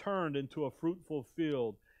shall be turned into a fruitful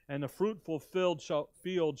field, and the fruitful field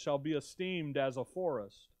shall be esteemed as a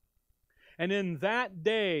forest? And in that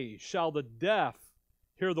day shall the deaf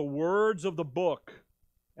hear the words of the book,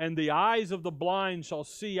 and the eyes of the blind shall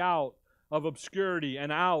see out of obscurity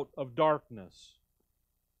and out of darkness.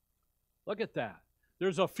 Look at that.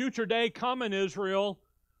 There's a future day coming, Israel,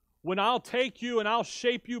 when I'll take you and I'll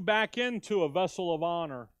shape you back into a vessel of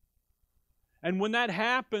honor. And when that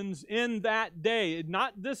happens in that day,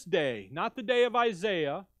 not this day, not the day of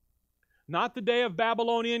Isaiah, not the day of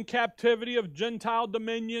Babylonian captivity, of Gentile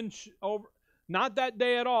dominion, not that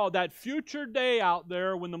day at all. That future day out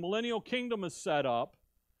there when the millennial kingdom is set up,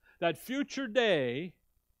 that future day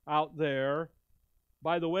out there,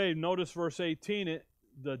 by the way, notice verse 18,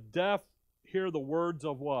 the deaf hear the words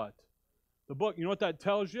of what? The book. You know what that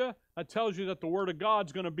tells you? That tells you that the Word of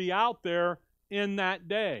God's going to be out there in that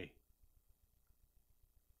day.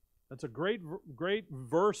 That's a great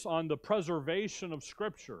verse on the preservation of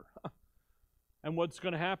Scripture. And what's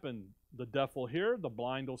going to happen? The deaf will hear, the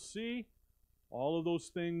blind will see. All of those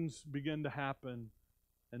things begin to happen,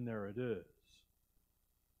 and there it is.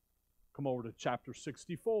 Come over to chapter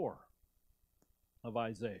 64 of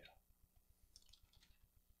Isaiah.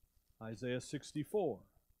 Isaiah 64.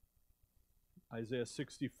 Isaiah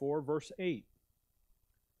 64, verse 8.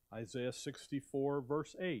 Isaiah 64,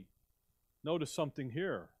 verse 8. Notice something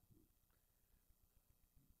here.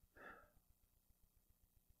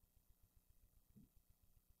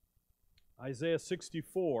 Isaiah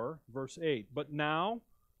 64, verse 8. But now,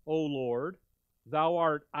 O Lord, thou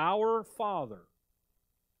art our Father.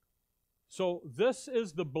 So this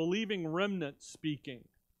is the believing remnant speaking.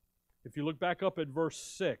 If you look back up at verse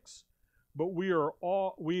 6, but we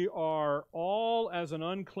are all as an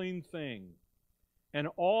unclean thing, and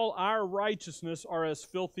all our righteousness are as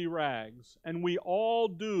filthy rags, and we all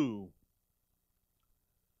do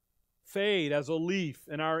fade as a leaf,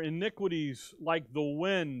 and our iniquities like the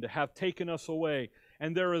wind have taken us away.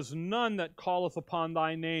 And there is none that calleth upon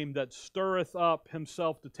thy name, that stirreth up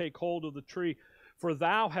himself to take hold of the tree. For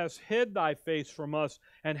thou hast hid thy face from us,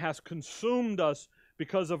 and hast consumed us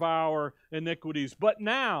because of our iniquities. But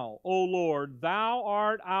now, O Lord, thou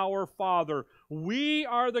art our Father. We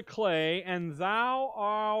are the clay, and thou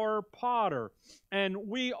our potter, and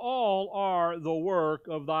we all are the work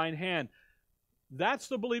of thine hand. That's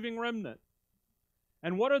the believing remnant.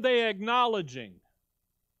 And what are they acknowledging?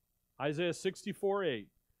 Isaiah 64:8.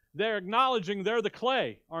 They're acknowledging they're the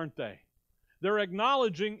clay, aren't they? They're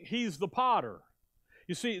acknowledging He's the potter.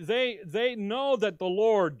 You see, they know that the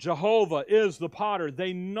Lord, Jehovah, is the potter.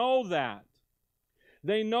 They know that.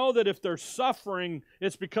 They know that if they're suffering,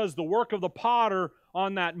 it's because the work of the potter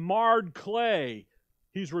on that marred clay,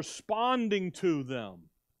 He's responding to them.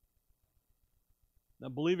 The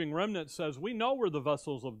believing remnant says, we know we're the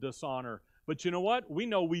vessels of dishonor, but you know what? We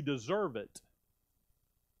know we deserve it.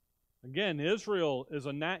 Again, Israel is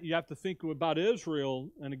you have to think about Israel,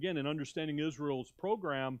 and again, in understanding Israel's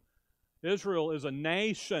program, Israel is a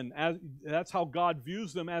nation. That's how God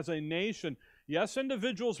views them, as a nation. Yes,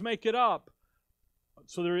 individuals make it up.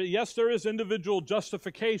 So there is individual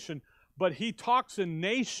justification, but he talks in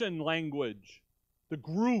nation language, the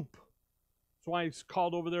group. That's why it's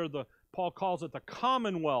called over there, Paul calls it the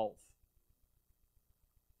commonwealth.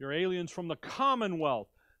 You're aliens from the commonwealth,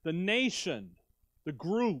 the nation, the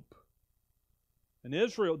group. And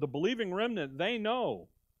Israel, the believing remnant, they know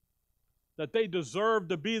that they deserve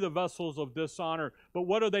to be the vessels of dishonor. But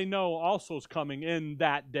what do they know also is coming in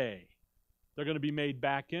that day? They're going to be made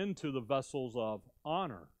back into the vessels of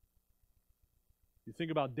honor. You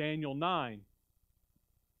think about Daniel 9.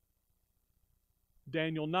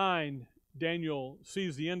 Daniel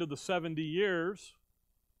sees the end of the 70 years.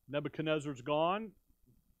 Nebuchadnezzar's gone.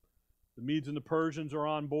 The Medes and the Persians are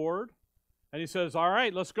on board. And he says, all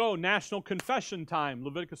right, let's go. National confession time.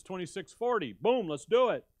 Leviticus 26:40. Boom, let's do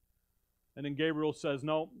it. And then Gabriel says,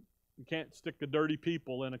 no, you can't stick the dirty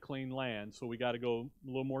people in a clean land, so we got to go a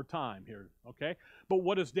little more time here, okay? But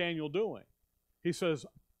what is Daniel doing? He says,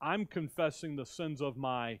 I'm confessing the sins of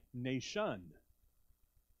my nation.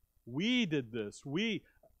 We did this.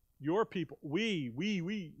 your people, we,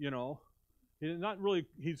 you know.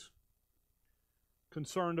 He's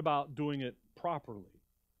concerned about doing it properly.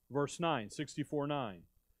 Verse 9, 64:9.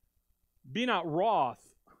 Be not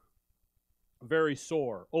wroth, very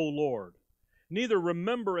sore, O Lord, neither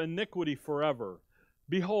remember iniquity forever.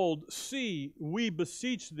 Behold, see, we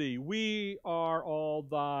beseech thee, we are all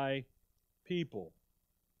thy people.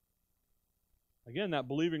 Again, that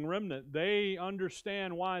believing remnant, they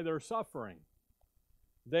understand why they're suffering.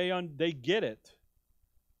 They get it.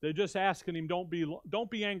 They're just asking him, don't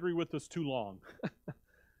be angry with us too long.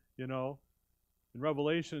 You know, in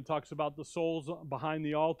Revelation it talks about the souls behind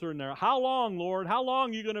the altar, and they're, how long, Lord? How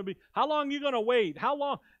long are you going to be? How long are you going to wait? How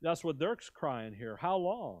long? That's what they're crying here. How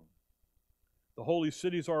long? The holy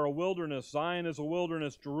cities are a wilderness. Zion is a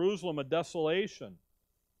wilderness. Jerusalem a desolation.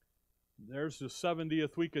 There's the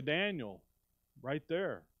 70th week of Daniel right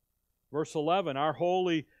there. Verse 11, our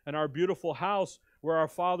holy and our beautiful house where our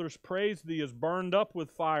fathers praised thee is burned up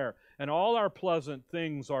with fire, and all our pleasant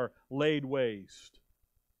things are laid waste.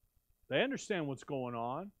 They understand what's going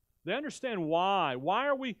on. They understand why. Why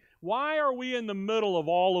are we in the middle of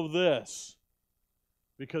all of this?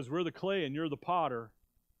 Because we're the clay and you're the potter,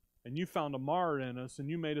 and you found a mar in us, and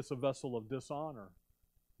you made us a vessel of dishonor.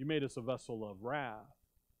 You made us a vessel of wrath.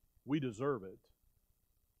 We deserve it.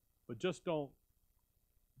 But just don't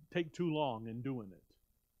take too long in doing it.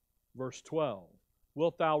 Verse 12,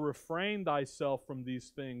 wilt thou refrain thyself from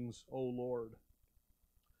these things, O Lord?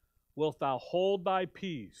 Wilt thou hold thy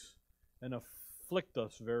peace and afflict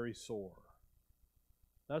us very sore?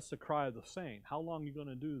 That's the cry of the saint. How long are you going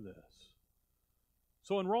to do this?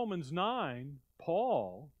 So in Romans 9,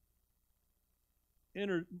 Paul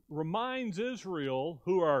reminds Israel,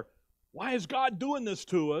 who are, why is God doing this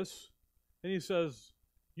to us? And he says,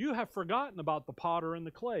 you have forgotten about the potter and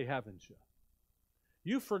the clay, haven't you?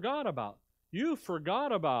 You forgot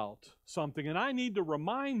about something, and I need to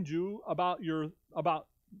remind you about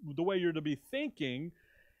the way you're to be thinking,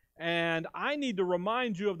 and I need to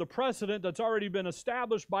remind you of the precedent that's already been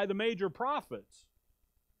established by the major prophets.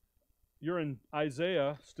 You're in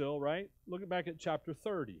Isaiah still, right? Look back at chapter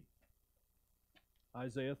 30.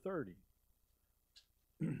 Isaiah 30.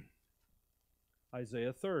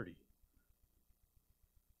 Isaiah 30.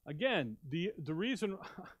 Again, the reason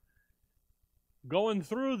going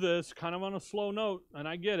through this kind of on a slow note, and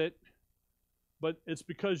I get it, but it's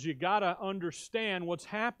because you got to understand what's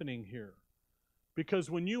happening here. Because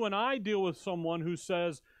when you and I deal with someone who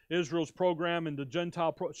says Israel's program and the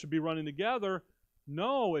Gentile should be running together,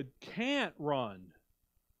 no, it can't run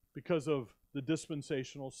because of the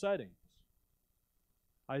dispensational settings.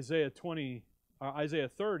 Isaiah 30,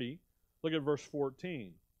 look at verse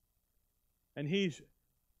 14. And he's,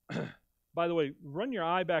 by the way, run your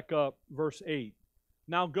eye back up, verse 8.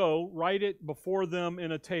 Now go, write it before them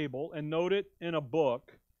in a table, and note it in a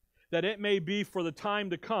book, that it may be for the time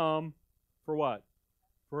to come, for what?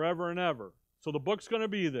 Forever and ever. So the book's going to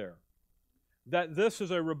be there. That this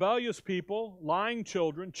is a rebellious people, lying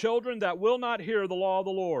children, children that will not hear the law of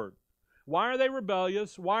the Lord. Why are they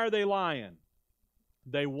rebellious? Why are they lying?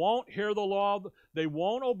 They won't hear the law, they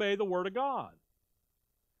won't obey the word of God.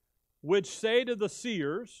 Which say to the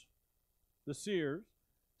seers,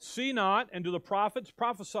 see not, and to the prophets,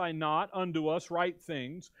 prophesy not unto us right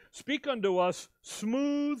things, speak unto us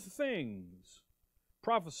smooth things,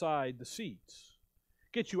 prophesy deceits,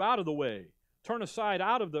 get you out of the way, turn aside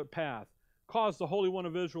out of the path, cause the Holy One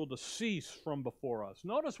of Israel to cease from before us.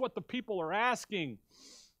 Notice what the people are asking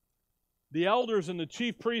the elders and the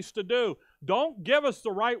chief priests to do. Don't give us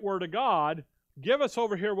the right word of God. Give us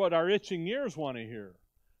over here what our itching ears want to hear.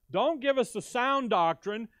 Don't give us the sound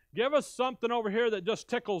doctrine. Give us something over here that just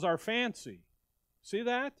tickles our fancy. See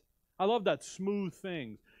that? I love that smooth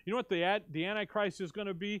things. You know what the Antichrist is going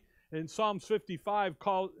to be? In Psalms 55,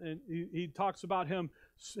 he talks about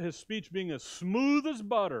his speech being as smooth as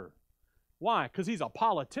butter. Why? Because he's a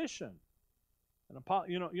politician. And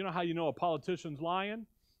you know how you know a politician's lying?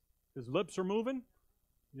 His lips are moving.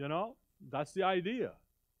 You know, that's the idea.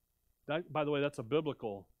 That, by the way, that's a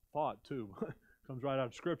biblical thought too. Comes right out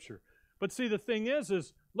of Scripture. But see, the thing is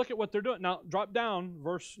look at what they're doing. Now, drop down,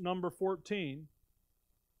 verse number 14.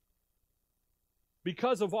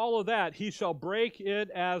 Because of all of that, he shall break it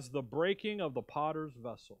as the breaking of the potter's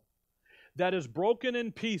vessel. That is broken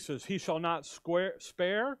in pieces, he shall not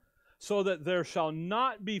spare, so that there shall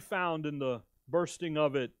not be found in the bursting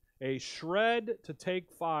of it a shred to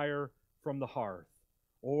take fire from the hearth,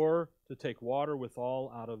 or to take water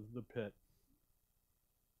withal out of the pit.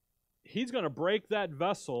 He's going to break that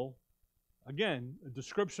vessel. Again, a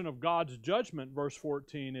description of God's judgment, verse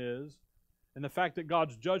 14 is, and the fact that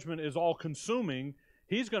God's judgment is all-consuming,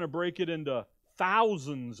 He's going to break it into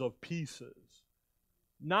thousands of pieces.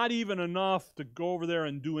 Not even enough to go over there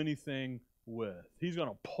and do anything with. He's going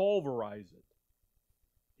to pulverize it.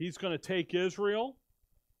 He's going to take Israel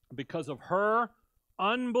because of her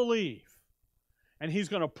unbelief, and he's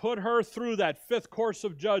going to put her through that fifth course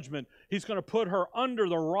of judgment. He's going to put her under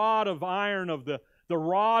the rod of iron of the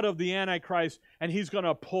rod of the Antichrist, and he's going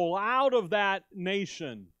to pull out of that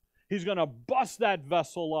nation. He's going to bust that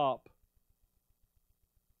vessel up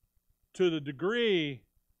to the degree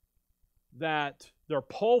that they're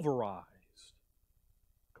pulverized.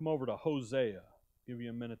 Come over to Hosea. Give you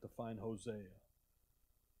a minute to find Hosea.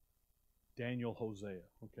 Daniel, Hosea.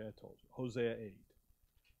 Okay, I told you. Hosea 8.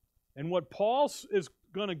 And what Paul is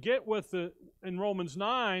going to get with in Romans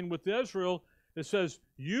 9 with Israel, it says,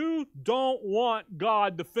 you don't want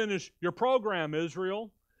God to finish your program,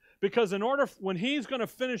 Israel, because when He's going to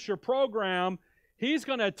finish your program, He's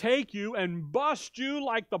going to take you and bust you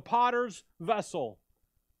like the potter's vessel.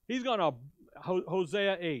 He's going to,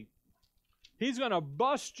 Hosea 8, He's going to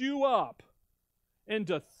bust you up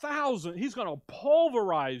into thousands. He's going to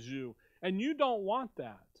pulverize you, and you don't want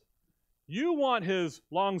that. You want His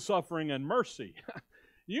long-suffering and mercy.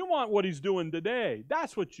 You want what He's doing today.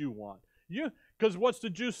 That's what you want. Because what's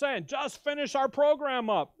the Jews saying? Just finish our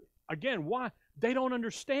program up. Again, why? They don't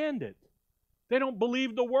understand it. They don't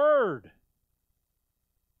believe the Word.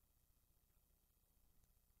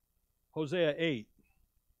 Hosea 8.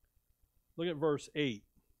 Look at verse 8.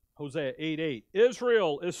 Hosea 8:8.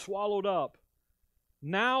 Israel is swallowed up.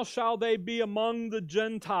 Now shall they be among the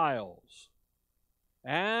Gentiles,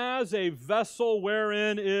 as a vessel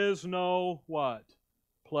wherein is no, what?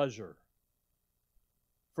 Pleasure.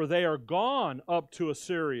 For they are gone up to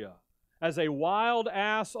Assyria, as a wild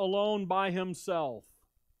ass alone by himself.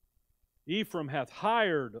 Ephraim hath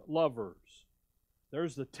hired lovers.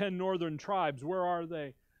 There's the 10 northern tribes. Where are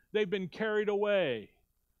they? They've been carried away.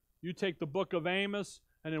 You take the book of Amos,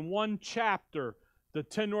 and in one chapter, the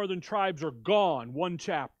 10 northern tribes are gone. One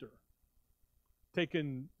chapter.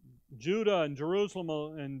 Taking Judah and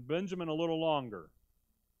Jerusalem and Benjamin a little longer.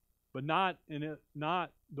 But not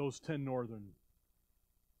those 10 northern.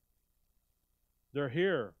 They're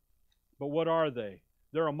here. But what are they?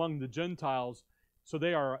 They're among the Gentiles. So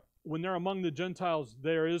when they're among the Gentiles,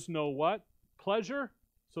 there is no what? Pleasure.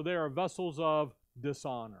 So they are vessels of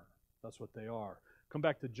dishonor. That's what they are. Come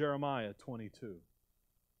back to Jeremiah 22.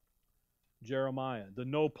 Jeremiah, the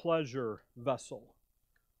no pleasure vessel.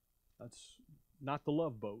 That's not the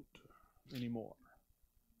love boat anymore.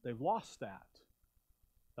 They've lost that.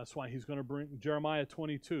 That's why he's going to bring Jeremiah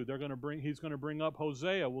 22. He's going to bring up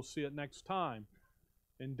Hosea. We'll see it next time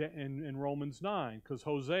in Romans 9, because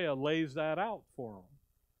Hosea lays that out for them.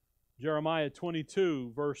 Jeremiah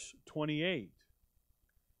 22, verse 28.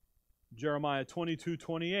 Jeremiah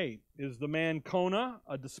 22:28. Is the man Konah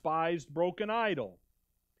a despised broken idol?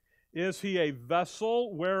 Is he a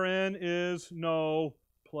vessel wherein is no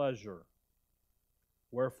pleasure?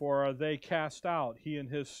 Wherefore are they cast out, he and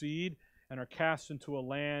his seed, and are cast into a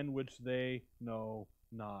land which they know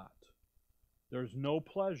not. There's no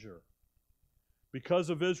pleasure. Because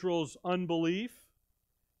of Israel's unbelief,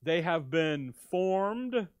 they have been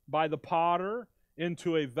formed by the potter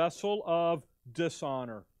into a vessel of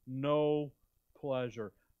dishonor. No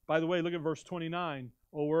pleasure. By the way, look at verse 29.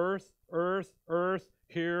 O earth, earth, earth,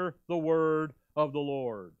 hear the word of the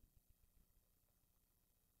Lord.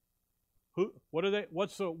 What are they?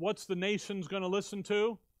 What's the nations going to listen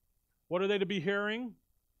to? What are they to be hearing?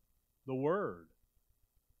 The word.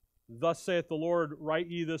 Thus saith the Lord, write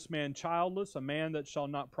ye this man childless, a man that shall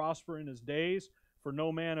not prosper in his days, for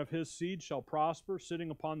no man of his seed shall prosper, sitting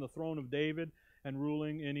upon the throne of David and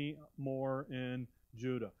ruling any more in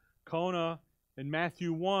Judah. Konah in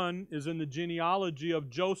Matthew 1 is in the genealogy of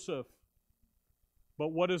Joseph.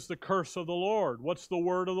 But what is the curse of the Lord? What's the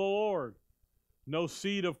word of the Lord? No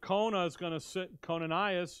seed of Konah is going to sit.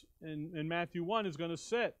 Conanias in Matthew 1 is going to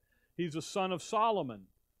sit. He's a son of Solomon.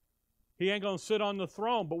 He ain't going to sit on the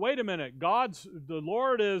throne. But wait a minute. The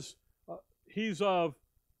Lord is, He's of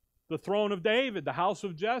the throne of David, the house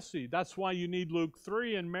of Jesse. That's why you need Luke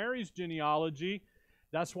 3 and Mary's genealogy.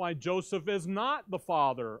 That's why Joseph is not the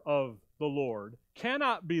father of the Lord,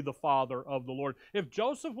 cannot be the father of the Lord. If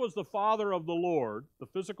Joseph was the father of the Lord, the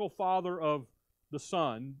physical father of the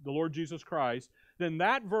Son, the Lord Jesus Christ, then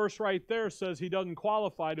that verse right there says he doesn't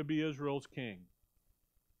qualify to be Israel's king.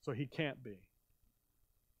 So he can't be.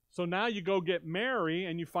 So now you go get Mary,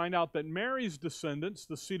 and you find out that Mary's descendants,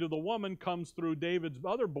 the seed of the woman, comes through David's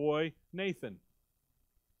other boy, Nathan.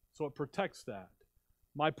 So it protects that.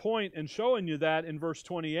 My point in showing you that in verse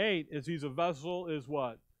 28 is he's a vessel is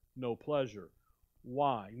what? No pleasure.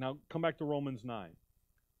 Why? Now, come back to Romans 9.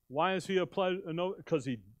 Why is he a pleasure? No, because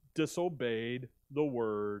he disobeyed the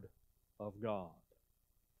word of God.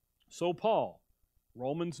 So Paul,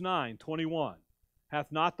 Romans 9:21,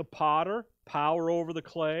 hath not the potter power over the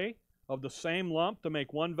clay of the same lump to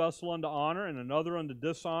make one vessel unto honor and another unto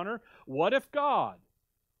dishonor? What if God,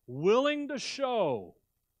 willing to show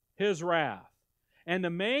his wrath and to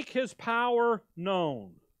make his power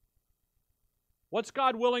known, what's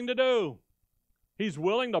God willing to do? He's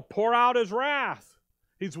willing to pour out his wrath.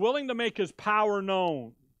 He's willing to make his power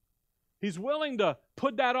known. He's willing to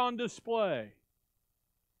put that on display.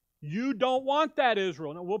 You don't want that,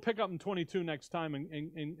 Israel. Now, we'll pick up in 22 next time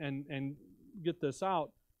and get this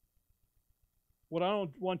out. What I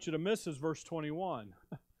don't want you to miss is verse 21.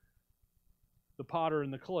 The potter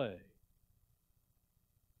and the clay.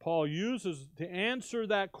 Paul uses to answer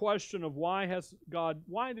that question of why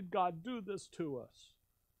did God do this to us?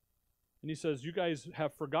 And he says, you guys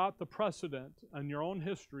have forgot the precedent in your own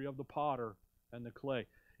history of the potter and the clay.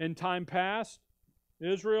 In time past,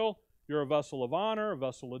 Israel, you're a vessel of honor, a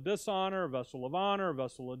vessel of dishonor, a vessel of honor, a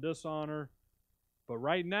vessel of dishonor. But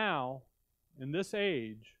right now, in this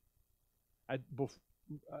age,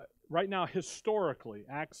 right now historically,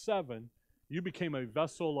 Acts 7, you became a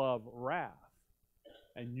vessel of wrath.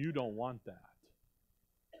 And you don't want that.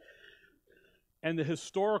 And the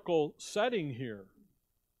historical setting here,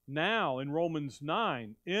 now in Romans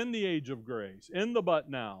 9, in the age of grace, in the but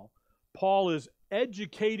now, Paul is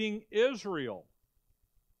educating Israel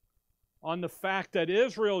on the fact that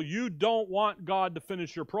Israel, you don't want God to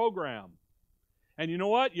finish your program. And you know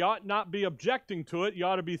what? You ought not be objecting to it. You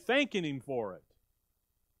ought to be thanking Him for it.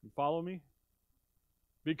 You follow me?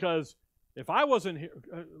 Because if I wasn't here,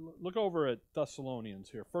 look over at Thessalonians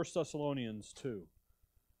here. 1 Thessalonians 2.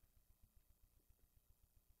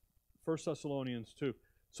 1 Thessalonians 2.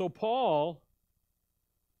 So Paul,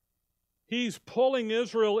 he's pulling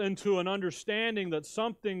Israel into an understanding that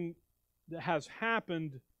something that has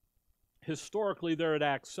happened historically there at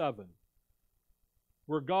Acts 7,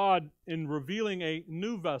 where God, in revealing a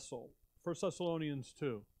new vessel, 1 Thessalonians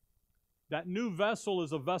 2, that new vessel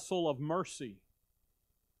is a vessel of mercy.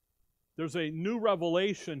 There's a new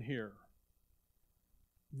revelation here.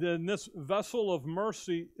 Then this vessel of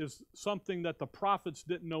mercy is something that the prophets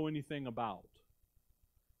didn't know anything about.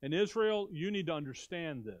 And Israel, you need to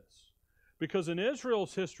understand this. Because in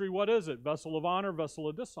Israel's history, what is it? Vessel of honor, vessel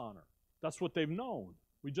of dishonor. That's what they've known.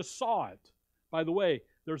 We just saw it. By the way,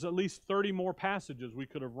 there's at least 30 more passages we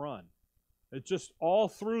could have run. It's just all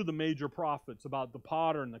through the major prophets about the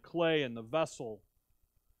potter and the clay and the vessel.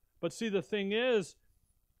 But see, the thing is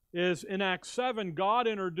in Acts 7, God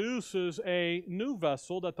introduces a new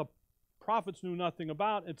vessel that the prophets knew nothing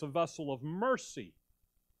about. It's a vessel of mercy.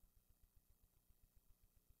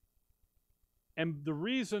 And the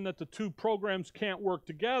reason that the two programs can't work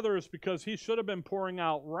together is because he should have been pouring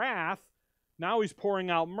out wrath. Now he's pouring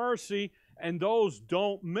out mercy, and those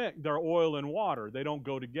don't mix. They're oil and water. They don't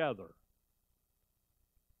go together.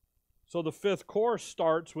 So the fifth course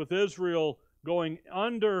starts with Israel going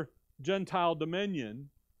under Gentile dominion,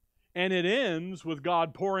 and it ends with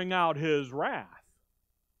God pouring out His wrath.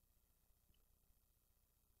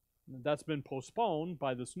 That's been postponed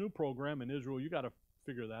by this new program in Israel. You got to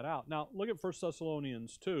figure that out. Now, look at 1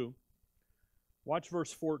 Thessalonians 2. Watch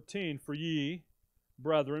verse 14. For ye,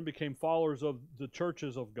 brethren, became followers of the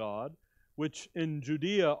churches of God, which in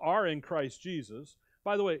Judea are in Christ Jesus.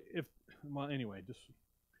 By the way,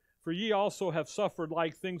 for ye also have suffered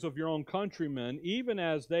like things of your own countrymen, even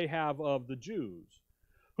as they have of the Jews,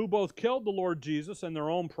 who both killed the Lord Jesus and their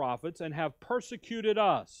own prophets, and have persecuted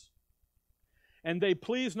us. And they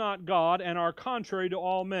please not God, and are contrary to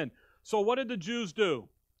all men. So what did the Jews do?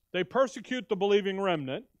 They persecute the believing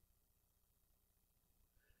remnant.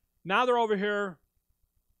 Now they're over here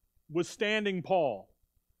withstanding Paul.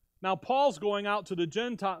 Now Paul's going out to the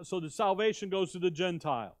Gentiles, so the salvation goes to the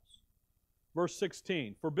Gentiles. Verse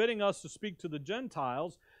 16, forbidding us to speak to the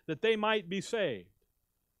Gentiles that they might be saved,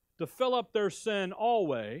 to fill up their sin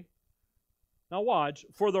always. Now watch,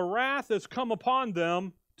 for the wrath is come upon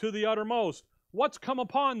them to the uttermost. What's come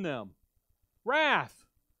upon them? Wrath.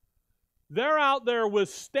 They're out there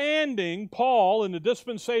withstanding Paul in the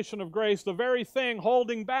dispensation of grace, the very thing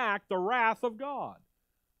holding back the wrath of God.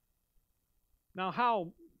 Now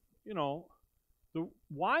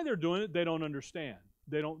why they're doing it, they don't understand.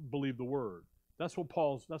 They don't believe the word. That's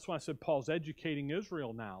why I said Paul's educating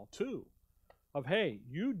Israel now too. Of hey,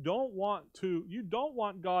 you don't want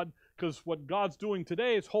God, because what God's doing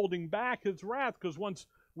today is holding back His wrath, because once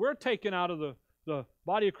we're taken out of the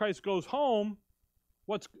body of Christ goes home,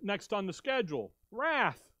 what's next on the schedule?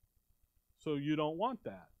 Wrath. So you don't want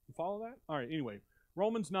that. You follow that? All right, anyway,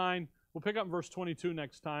 Romans 9. We'll pick up in verse 22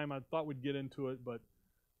 next time. I thought we'd get into it, but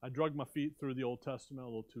I dragged my feet through the Old Testament a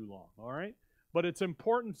little too long, all right? But it's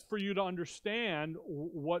important for you to understand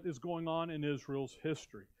what is going on in Israel's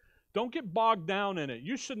history. Don't get bogged down in it.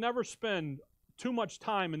 You should never spend too much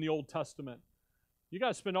time in the Old Testament. You got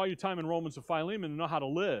to spend all your time in Romans and Philemon and know how to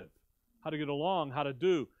live, how to get along, how to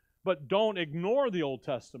do. But don't ignore the Old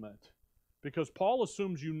Testament, because Paul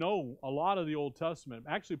assumes you know a lot of the Old Testament.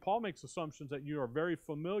 Actually, Paul makes assumptions that you are very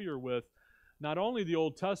familiar with not only the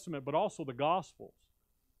Old Testament, but also the Gospels.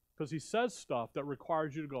 Because he says stuff that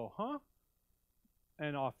requires you to go, huh?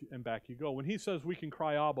 And off and back you go. When he says we can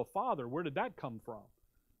cry Abba, Father, where did that come from?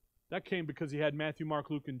 That came because he had Matthew, Mark,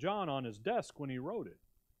 Luke, and John on his desk when he wrote it.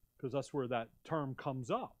 Because that's where that term comes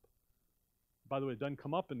up. By the way, it doesn't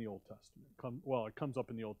come up in the Old Testament. It comes up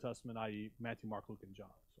in the Old Testament, i.e. Matthew, Mark, Luke, and John.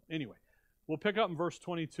 So anyway, we'll pick up in verse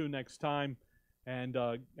 22 next time and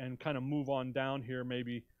kind of move on down here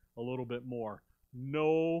maybe a little bit more.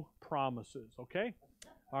 No promises, okay?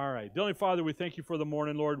 All right. Dearly Father, we thank you for the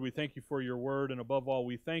morning, Lord. We thank you for your word. And above all,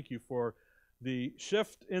 we thank you for the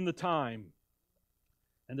shift in the time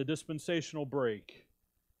and the dispensational break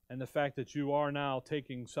and the fact that you are now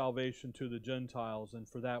taking salvation to the Gentiles. And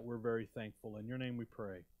for that, we're very thankful. In your name we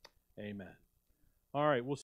pray. Amen. All right. We'll